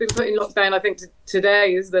put in lockdown. I think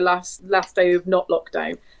today is the last day of not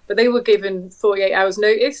lockdown. But they were given 48 hours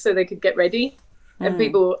notice so they could get ready. And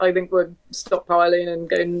people, I think, were stockpiling and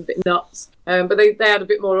going a bit nuts. But they had a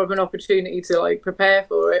bit more of an opportunity to prepare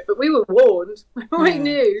for it. But we were warned. We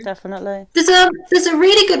knew. Definitely. There's a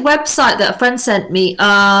really good website that a friend sent me.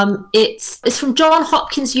 It's from Johns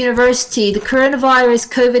Hopkins University. The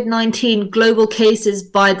coronavirus COVID-19 global cases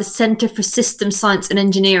by the Center for Systems Science and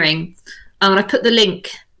Engineering. And I put the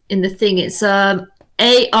link in the thing. It's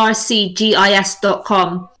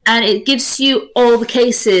arcgis.com. And it gives you all the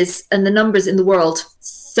cases and the numbers in the world.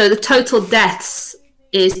 So the total deaths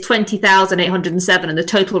is 20,807 and the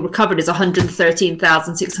total recovered is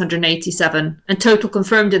 113,687. And total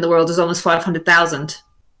confirmed in the world is almost 500,000.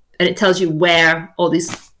 And it tells you where all these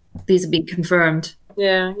have been confirmed.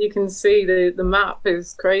 Yeah, you can see the map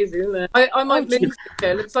is crazy, isn't it? I might link it.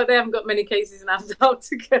 It looks like they haven't got many cases in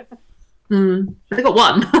Antarctica. They've got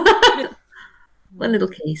one. One little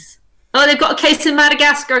case. Oh, they've got a case in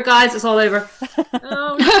Madagascar, guys. It's all over.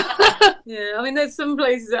 Yeah, I mean, there's some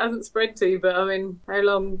places it hasn't spread to, but I mean, how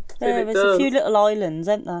long till it there's does? A few little islands,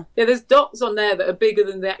 aren't there? Yeah, there's dots on there that are bigger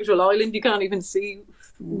than the actual island. You can't even see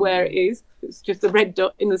where it is. It's just a red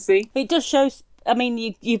dot in the sea. It does show... I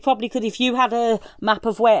mean, you probably could... If you had a map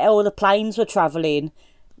of where all the planes were travelling,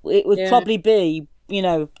 it would probably be,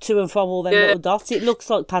 to and from all them little dots. It looks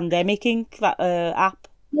like Pandemic Inc., that app.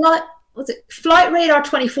 What? Was it Flight Radar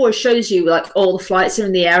 24 shows you all the flights are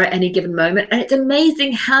in the air at any given moment, and it's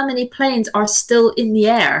amazing how many planes are still in the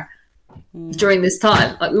air. during this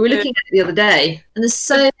time. Like we were looking at it the other day, and there's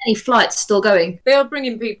so many flights still going. They are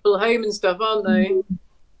bringing people home and stuff, aren't they?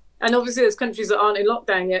 And obviously there's countries that aren't in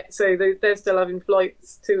lockdown yet, so they're still having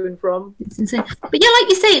flights to and from. It's insane. But yeah, like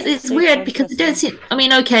you say, it's weird because it don't seem, I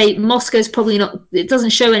mean, okay, Moscow's probably not, it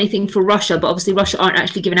doesn't show anything for Russia, but obviously Russia aren't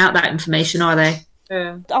actually giving out that information, are they?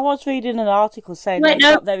 Yeah. I was reading an article saying Wait,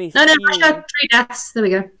 they've got very few. No, Russia, 3 deaths. There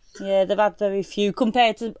we go. Yeah, they've had very few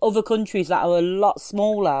compared to other countries that are a lot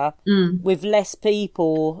smaller with less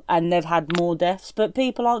people, and they've had more deaths. But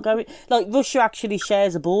people aren't going. Like Russia actually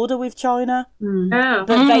shares a border with China, Yeah.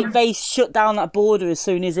 but they shut down that border as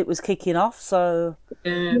soon as it was kicking off. So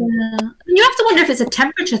You have to wonder if it's a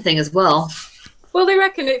temperature thing as well. Well, they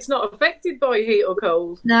reckon it's not affected by heat or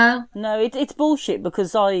cold. No, it's bullshit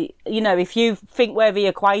because if you think where the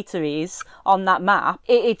equator is on that map,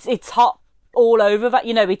 it's hot all over that.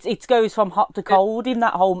 It goes from hot to cold in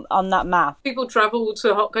that whole on that map. People travel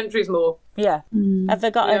to hot countries more. Yeah. Have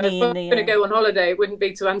they got any if in I'm the? going to go on holiday, it wouldn't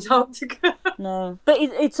be to Antarctica. No, but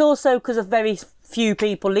it's also because of very few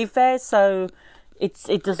people live there, so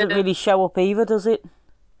it doesn't really show up either, does it?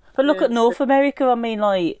 But look at North America. I mean,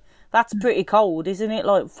 like that's pretty cold, isn't it?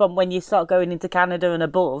 Like from when you start going into Canada and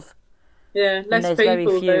above. Yeah, less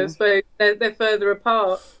people though, so they're further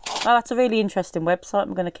apart. Oh, that's a really interesting website.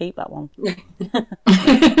 I'm going to keep that one.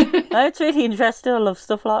 No, it's really interesting. I love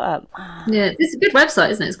stuff like that. yeah, it's a good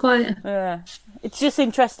website, isn't it? It's quite. Yeah. It's just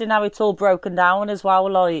interesting how it's all broken down as well,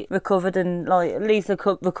 like recovered and like at least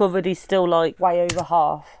the recovered is still like way over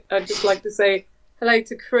half. I'd just like to say hello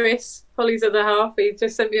to Chris, Holly's other half. He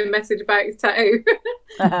just sent me a message about his tattoo.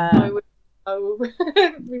 I will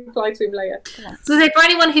reply to him later. So for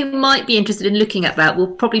anyone who might be interested in looking at that, we'll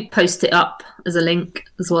probably post it up as a link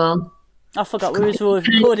as well. I forgot we were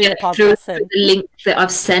recording a Through podcast. the link that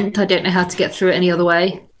I've sent, I don't know how to get through it any other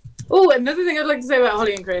way. Oh, another thing I'd like to say about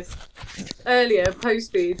Holly and Chris. Earlier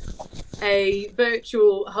posted a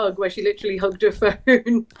virtual hug where she literally hugged her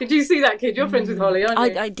phone. Did you see that, kid? You're friends with Holly,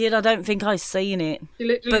 aren't you? I did. I don't think I've seen it. She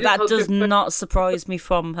literally But just that hugged does her phone. not surprise me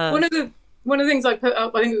from her. One of the things I put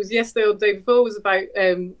up, I think it was yesterday or the day before, was about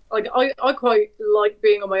I quite like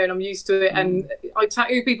being on my own. I'm used to it, and I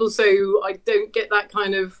tattoo people so I don't get that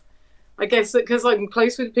kind of. I guess that because I'm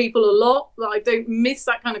close with people a lot, that I don't miss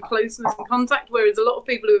that kind of closeness and contact. Whereas a lot of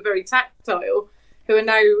people who are very tactile, who are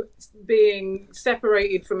now being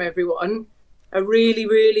separated from everyone, are really,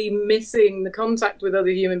 really missing the contact with other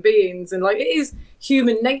human beings. And like it is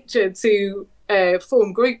human nature to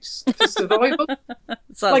form groups for survival.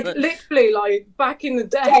 Literally, like back in the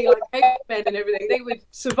day, like cavemen and everything, they would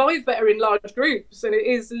survive better in large groups, and it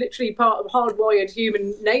is literally part of hardwired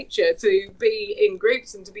human nature to be in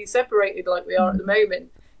groups and to be separated like we are at the moment.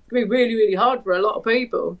 It can be really, really hard for a lot of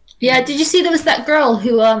people. Yeah, did you see there was that girl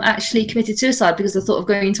who actually committed suicide because the thought of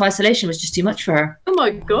going into isolation was just too much for her? Oh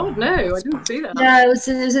my god, no, I didn't see that. Yeah, it was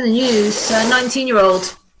in the news. A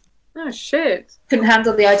 19-year-old Oh shit. couldn't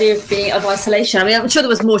handle the idea of isolation. I mean, I'm sure there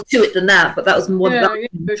was more to it than that, but that was more than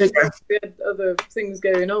We had other things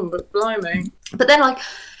going on, but blimey. But then, like,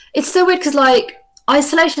 it's so weird because, like,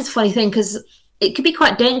 isolation is a funny thing because it could be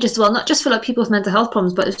quite dangerous as well, not just for, like, people with mental health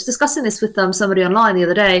problems, but I was discussing this with somebody online the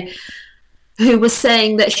other day who was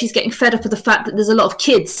saying that she's getting fed up with the fact that there's a lot of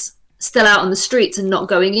kids still out on the streets and not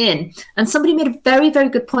going in. And somebody made a very, very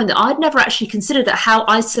good point that I'd never actually considered, that how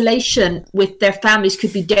isolation with their families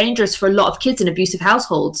could be dangerous for a lot of kids in abusive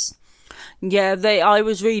households. Yeah, I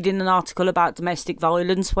was reading an article about domestic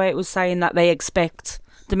violence where it was saying that they expect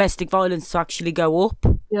domestic violence to actually go up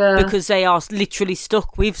because they are literally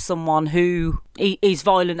stuck with someone who is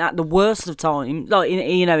violent at the worst of time, like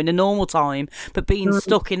in a normal time, but being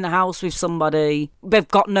stuck in the house with somebody, they've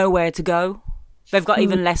got nowhere to go. They've got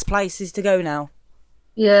even less places to go now.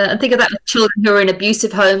 Yeah, and think of that with children who are in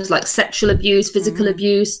abusive homes, like sexual abuse, physical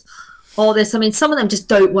abuse, all this. I mean, some of them just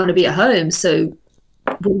don't want to be at home, so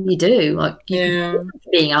what do you do? Like,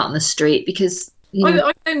 being out on the street because...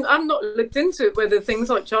 I'm not looked into it whether things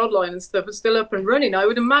like Childline and stuff are still up and running. I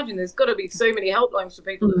would imagine there's got to be so many helplines for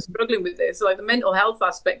people that are struggling with this. Like the mental health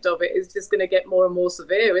aspect of it is just going to get more and more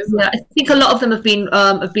severe, isn't it? I think a lot of them have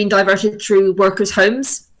been diverted through workers'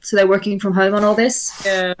 homes, so they're working from home on all this.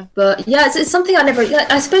 Yeah, but yeah, it's something I never.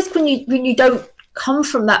 I suppose when you don't come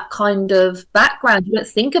from that kind of background, you don't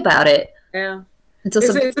think about it. Yeah, it's a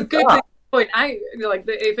good thing to point out, like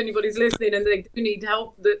that if anybody's listening and they do need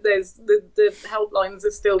help, that there's the helplines are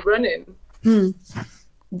still running.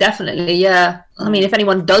 Definitely, yeah. I mean, if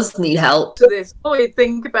anyone does need help. To this, oh, you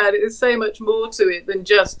think about it, there's so much more to it than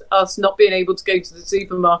just us not being able to go to the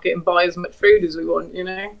supermarket and buy as much food as we want, you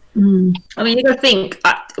know? I mean, you gotta think,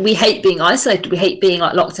 we hate being isolated, we hate being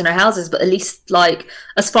like locked in our houses, but at least, like,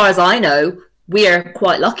 as far as I know, we're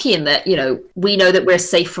quite lucky in that, you know, we know that we're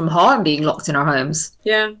safe from harm being locked in our homes.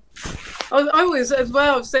 Yeah. I always, as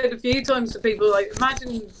well, I've said a few times to people, like,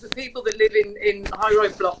 imagine the people that live in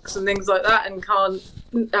high-rise blocks and things like that and can't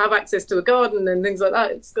have access to a garden and things like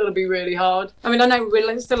that. It's got to be really hard. I mean, I know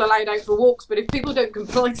we're still allowed out for walks, but if people don't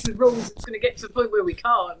comply to the rules, it's going to get to the point where we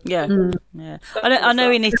can't. Yeah, yeah. I know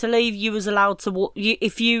in Italy you was allowed to walk.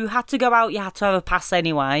 If you had to go out, you had to have a pass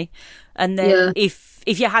anyway. And then if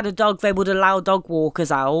you had a dog, they would allow dog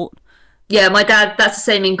walkers out. Yeah, my dad, that's the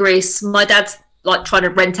same in Greece. My dad's like trying to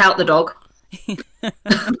rent out the dog.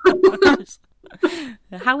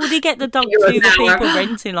 How would he get the dog to the people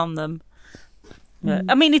renting on them? Yeah.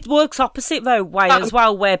 I mean, it works opposite though way as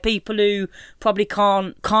well, where people who probably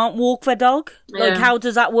can't walk their dog. Like, how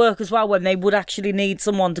does that work as well when they would actually need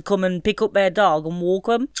someone to come and pick up their dog and walk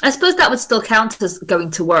them? I suppose that would still count as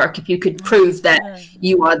going to work if you could prove that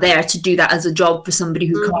you are there to do that as a job for somebody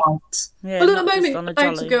who can't. Yeah, well, at the moment, you're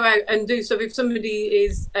allowed to go out and do stuff. If somebody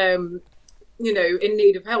is you know, in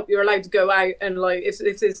need of help, you're allowed to go out and, like, if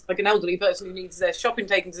there's like an elderly person who needs their shopping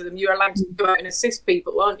taken to them, you're allowed to go out and assist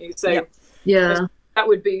people, aren't you? So that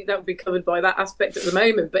would be covered by that aspect at the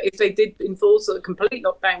moment. But if they did enforce a complete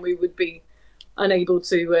lockdown, we would be unable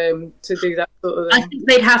to do that sort of thing. I think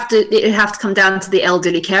it'd have to come down to the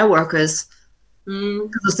elderly care workers.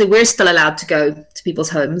 Because obviously we're still allowed to go to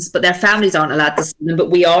people's homes, but their families aren't allowed to see them,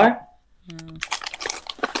 but we are.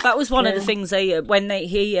 That was one of the things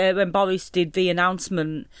when Boris did the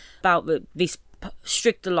announcement about this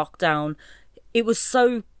stricter lockdown. It was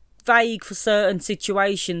so vague for certain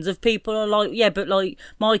situations of people are like, yeah, but like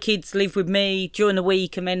my kids live with me during the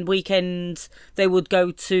week, and then weekends they would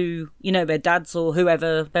go to, you know, their dads or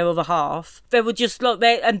whoever, their other half. They would just like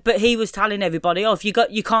but he was telling everybody, oh, if you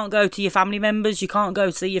can't go to your family members, you can't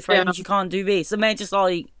go see your friends, you can't do this, and they're just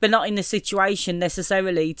like, they're not in the situation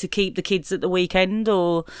necessarily to keep the kids at the weekend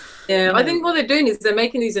or. Yeah, you know. I think what they're doing is they're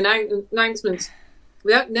making these announcements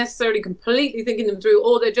without necessarily completely thinking them through,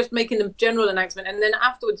 or they're just making them general announcement, and then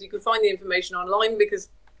afterwards you can find the information online, because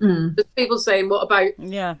there's people saying, what about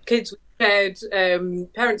kids with shared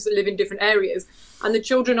parents that live in different areas, and the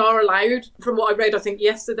children are allowed, from what I read I think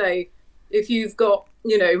yesterday, if you've got,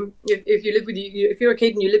 you know, if you live with if you're a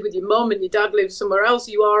kid and you live with your mum and your dad lives somewhere else,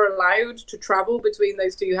 you are allowed to travel between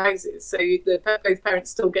those two houses, so both parents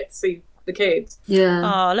still get to see the kids.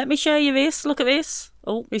 Oh, let me show you this. Look at this.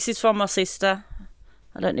 Oh, this is from my sister.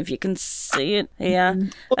 I don't know if you can see it here.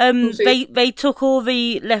 They took all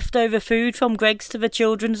the leftover food from Greg's to the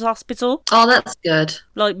children's hospital. Oh, that's good.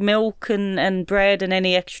 Like milk and bread and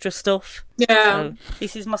any extra stuff. Yeah. So,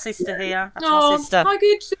 this is my sister here. That's my sister. Hi,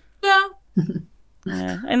 good sister.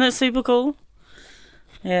 Yeah, isn't that super cool?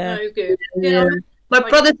 Yeah. That is good. Yeah. My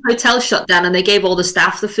brother's hotel shut down and they gave all the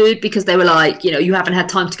staff the food because they were like, you know, you haven't had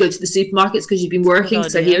time to go to the supermarkets because you've been working,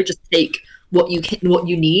 so here, just take what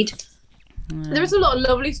you need. There's a lot of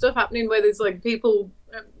lovely stuff happening where there's like people,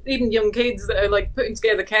 even young kids, that are like putting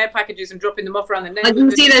together care packages and dropping them off around the neighbourhood. I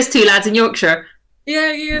can see those two lads in Yorkshire.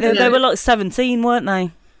 Yeah. They were like 17, weren't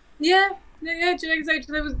they? Yeah. There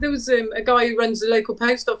was a guy who runs a local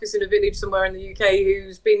post office in a village somewhere in the UK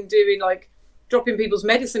who's been doing like dropping people's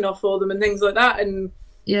medicine off for them and things like that, and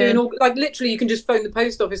doing all, like, literally you can just phone the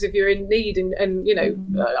post office if you're in need, and you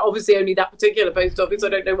know, obviously only that particular post office. I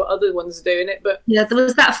don't know what other ones are doing it, but there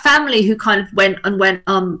was that family who kind of went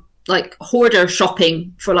like hoarder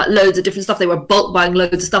shopping for like loads of different stuff. They were bulk buying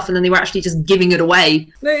loads of stuff and then they were actually just giving it away.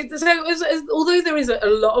 So although there is a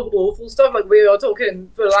lot of awful stuff, like we are talking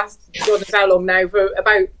for the last God knows how long now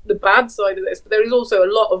about the bad side of this, but there is also a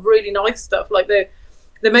lot of really nice stuff. Like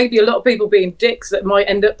there may be a lot of people being dicks that might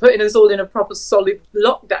end up putting us all in a proper solid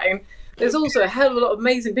lockdown. There's also a hell of a lot of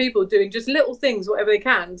amazing people doing just little things, whatever they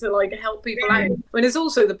can, to like help people out. When there's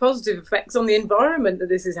also the positive effects on the environment that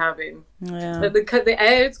this is having. Yeah. The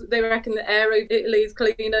air, they reckon the air over Italy is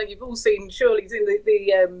cleaner. You've all seen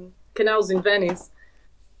the canals in Venice.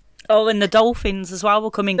 Oh, and the dolphins as well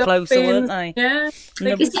were coming closer, weren't they? Yeah.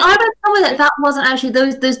 I read somewhere that wasn't actually,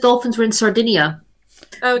 those dolphins were in Sardinia.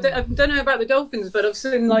 Oh, I don't know about the dolphins, but I've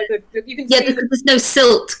seen like you can see. Yeah, because there's no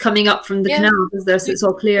silt coming up from the canal, is there? So it's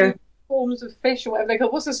all clear. Forms of fish or whatever they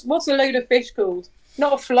call. What's a load of fish called?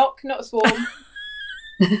 Not a flock, not a swarm.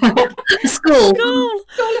 A school.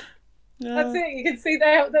 Yeah. That's it. You can see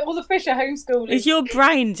all the fish are homeschooling. Is your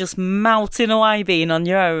brain just melting away being on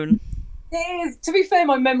your own? It is. To be fair,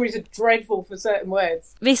 my memories are dreadful for certain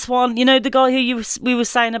words. This one, you know, the guy who we were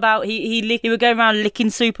saying about, he would go around licking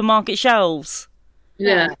supermarket shelves.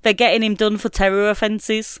 Yeah. They're getting him done for terror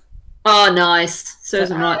offences. Oh, nice. So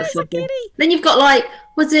isn't right the football. Then you've got like,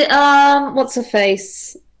 was it what's her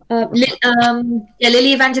face?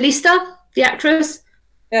 Lily Evangelista, the actress.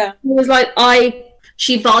 Yeah. Who was like,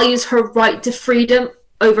 she values her right to freedom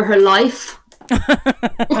over her life.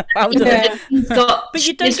 Well done. Yeah. But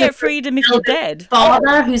you don't get freedom if you're dead.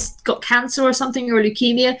 Father who's got cancer or something, or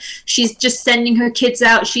leukemia. She's just sending her kids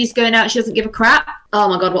out. She's going out. She doesn't give a crap. Oh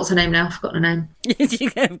my god, what's her name now? I've forgotten her name. You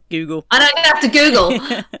go Google. I don't have to Google.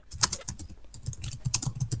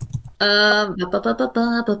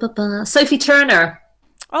 Sophie Turner.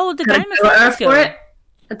 Oh, the Can I Game of go at her Thrones for girl. it?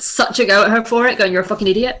 Had such a go at her for it, going, "You're a fucking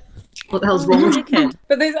idiot. What the hell's wrong with you?" Dickhead.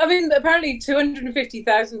 But apparently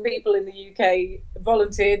 250,000 people in the UK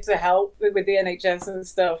volunteered to help with the NHS and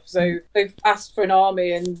stuff. So they've asked for an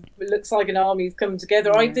army, and it looks like an army's come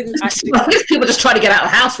together. I didn't actually. I guess people just try to get out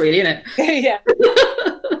of the house, really, isn't it? Yeah.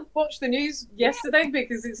 Watch the news yesterday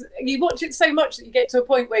because you watch it so much that you get to a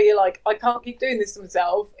point where you're like, I can't keep doing this to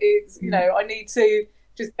myself. It's I need to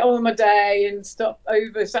just get on with my day and stop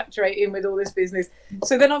oversaturating with all this business.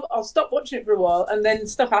 So then I'll stop watching it for a while, and then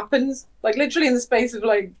stuff happens. Like literally in the space of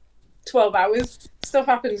like 12 hours, stuff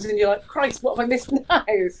happens, and you're like, Christ, what have I missed now?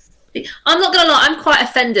 I'm not gonna lie, I'm quite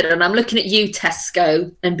offended, and I'm looking at you,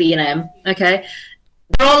 Tesco and B&M. Okay,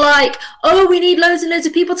 they're all like, "Oh, we need loads and loads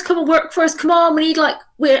of people to come and work for us. Come on, we need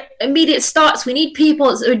we're immediate starts. We need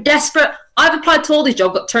people. We're desperate." I've applied to all these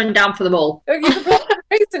jobs, got turned down for them all. You've applied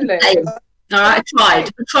recently. All right, I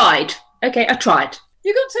tried. Okay, I tried.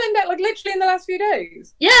 You got turned down like literally in the last few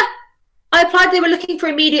days. Yeah, I applied. They were looking for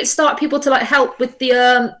immediate start people to help with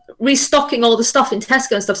the restocking all the stuff in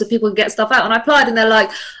Tesco and stuff, so people can get stuff out. And I applied, and they're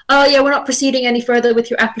like, "Oh yeah, we're not proceeding any further with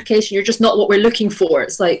your application. You're just not what we're looking for."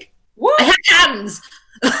 It's like, what? I have hands.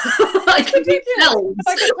 I can do cells.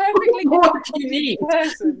 Like a perfectly What do you need?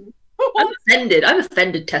 person. I'm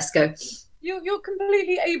offended, Tesco. You're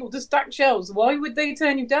completely able to stack shelves. Why would they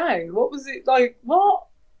turn you down? What was it like? What?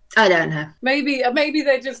 I don't know. Maybe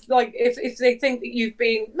they're just like if they think that you've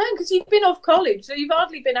been because you've been off college, so you've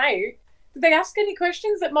hardly been out. Did they ask any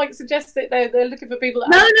questions that might suggest that they're looking for people?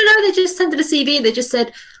 No. They just sent it a CV. And they just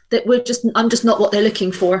said that I'm just not what they're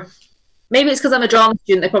looking for. Maybe it's because I'm a drama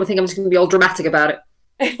student. They probably think I'm just going to be all dramatic about it.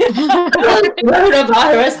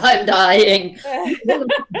 Coronavirus, I'm dying.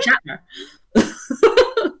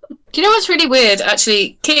 Do you know what's really weird?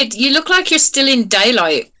 Actually, kid, you look like you're still in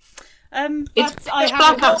daylight. It's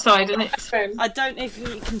black outside, isn't it? I don't know if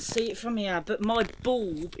you can see it from here, but my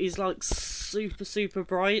bulb is like super, super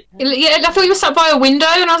bright. Yeah, I thought you were sat by a window,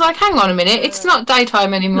 and I was like, hang on a minute, it's not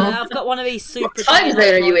daytime anymore. I've got one of these super. What time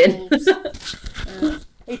zone are you in?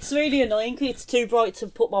 It's really annoying because it's too bright to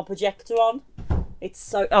put my projector on. It's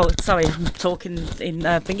so. Oh, sorry, I'm talking in.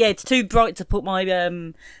 But yeah, it's too bright to put my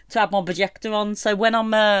to have my projector on. So when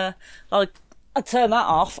I'm I turn that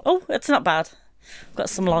off. Oh, it's not bad. I've got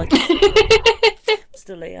some light.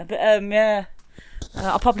 Still here, but yeah.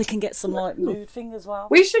 I probably can get some mood thing as well.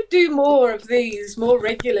 We should do more of these more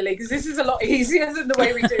regularly because this is a lot easier than the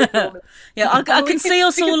way we do it normally. Yeah, I can see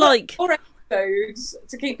us all like. More episodes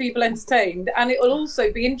to keep people entertained, and it will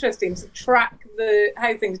also be interesting to track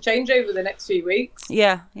how things change over the next few weeks.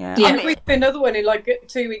 Yeah. And if we do another one in like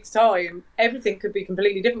 2 weeks' time, everything could be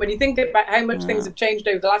completely different. When you think about how much things have changed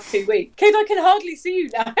over the last 2 weeks, kid, I can hardly see you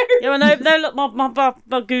now. Yeah, I know. No, look,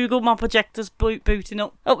 my Google, my projector's booting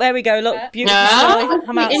up. Oh, there we go. Look, beautiful sky.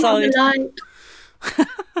 I'm outside.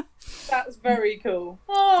 That's very cool.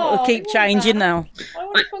 Oh, it'll keep changing now.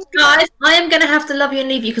 Guys, I am going to have to love you and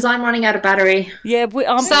leave you because I'm running out of battery. Yeah,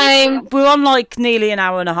 same. We're on like nearly an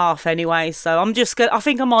hour and a half anyway, so I'm just gonna. I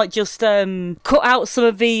think I might just cut out some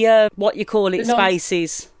of the what you call it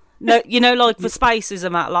spaces. No, like for spaces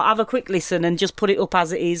and that. Like have a quick listen and just put it up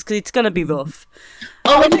as it is because it's gonna be rough.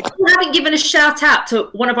 Oh, and you haven't given a shout out to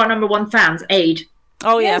one of our number one fans, Aid.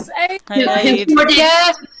 Oh yeah, yes, Aid. Aid.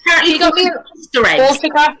 Yeah, Apparently he got me an Easter eggs,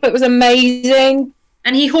 autograph. It was amazing.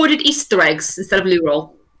 and he hoarded Easter eggs instead of loo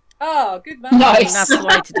roll. Oh, good man. Nice. That's the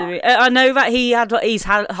way to do it. I know that he had his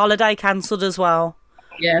holiday cancelled as well.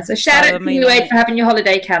 Yeah, so shout out to you, Aid, for having your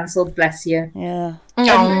holiday cancelled. Bless you. Yeah.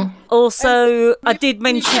 No. Also, I did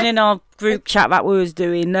mention in our group chat that we was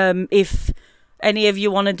doing, if any of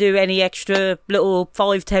you want to do any extra little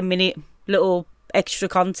 5-10 minute little extra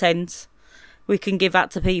content, we can give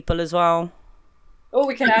that to people as well. Oh,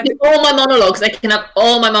 we can have all my monologues. They can have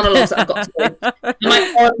all my monologues that I've got to do.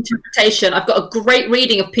 My own interpretation. I've got a great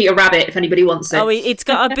reading of Peter Rabbit if anybody wants it. Oh, it's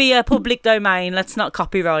got to be a public domain. Let's not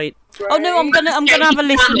copyright. Oh no, I'm gonna have a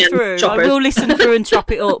listen through. I will listen through and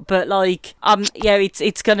chop it up, but like, yeah,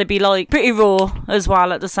 it's gonna be like pretty raw as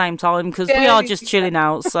well at the same time because we are just chilling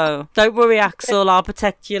out. So don't worry, Axel, I'll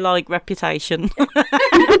protect your like reputation.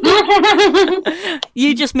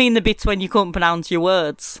 You just mean the bits when you can't pronounce your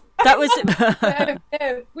words. That was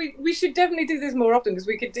yeah, we should definitely do this more often because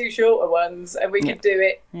we could do shorter ones and we could do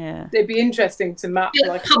it. Yeah, it'd be interesting to map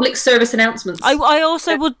like public service announcements. I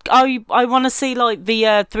also would. I want to see like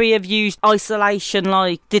the three of you isolation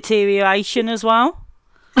like deterioration as well.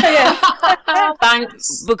 Yeah.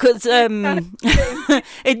 Thanks. Because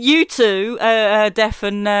you two, Def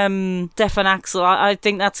and Axel, I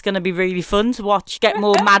think that's going to be really fun to watch. Get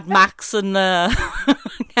more Mad Max and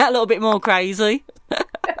get a little bit more crazy.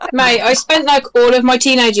 Mate, I spent like all of my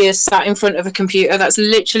teenage years sat in front of a computer. That's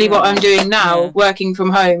literally what I'm doing now, working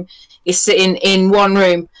from home, is sitting in one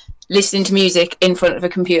room listening to music in front of a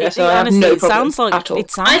computer. So I have no problem at all. It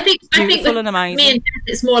sounds I think beautiful and amazing. Me and Jeff,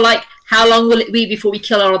 it's more like, how long will it be before we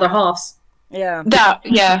kill our other halves? Yeah.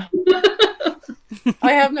 Yeah.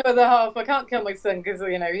 I have no other half. I can't kill my son because,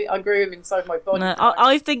 you know, I grew him inside my body. No,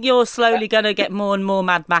 I think you're slowly going to get more and more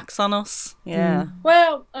Mad Max on us. Yeah.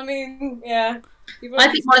 Well, I mean, yeah.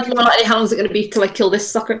 I think mine's more likely how long is it going to be till I kill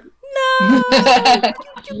this sucker? No!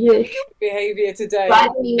 Behaviour today.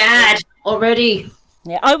 Drive me mad already.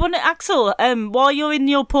 Yeah, I want to, Axel, while you're in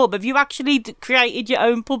your pub, have you actually created your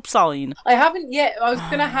own pub sign? I haven't yet. I was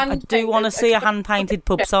going to hand paint. I do want to see a hand-painted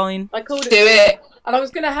pub sign. I called it. Do it. And I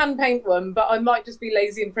was going to hand paint one, but I might just be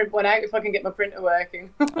lazy and print one out if I can get my printer working.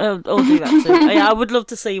 I'll do that too. Yeah, I would love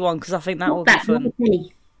to see one because I think that would be fun.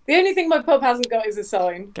 The only thing my pub hasn't got is a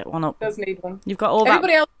sign. Get one up. Does need one. You've got all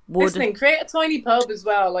Everybody that else wood. Listening, create a tiny pub as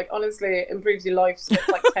well. Like, honestly, it improves your life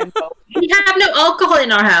like tenfold. We have no alcohol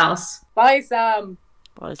in our house. Bye, Sam.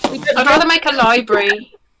 I'd rather make a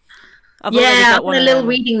library. I want a little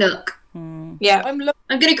reading nook. Yeah. I'm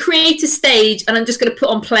going to create a stage and I'm just going to put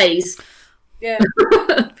on plays. Yeah.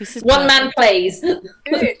 One man plays. Do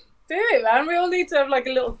it, man. We all need to have like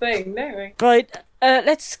a little thing, don't we? Right.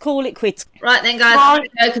 Let's call it quits. Right then, guys. I'm going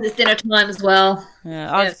to go because it's dinner time as well.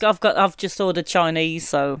 Yeah, I've just ordered Chinese,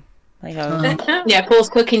 so there you go. Yeah, Paul's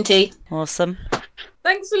cooking tea. Awesome.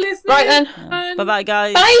 Thanks for listening. Right then. Bye bye,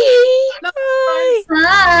 guys. Bye. Bye.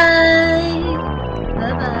 Bye.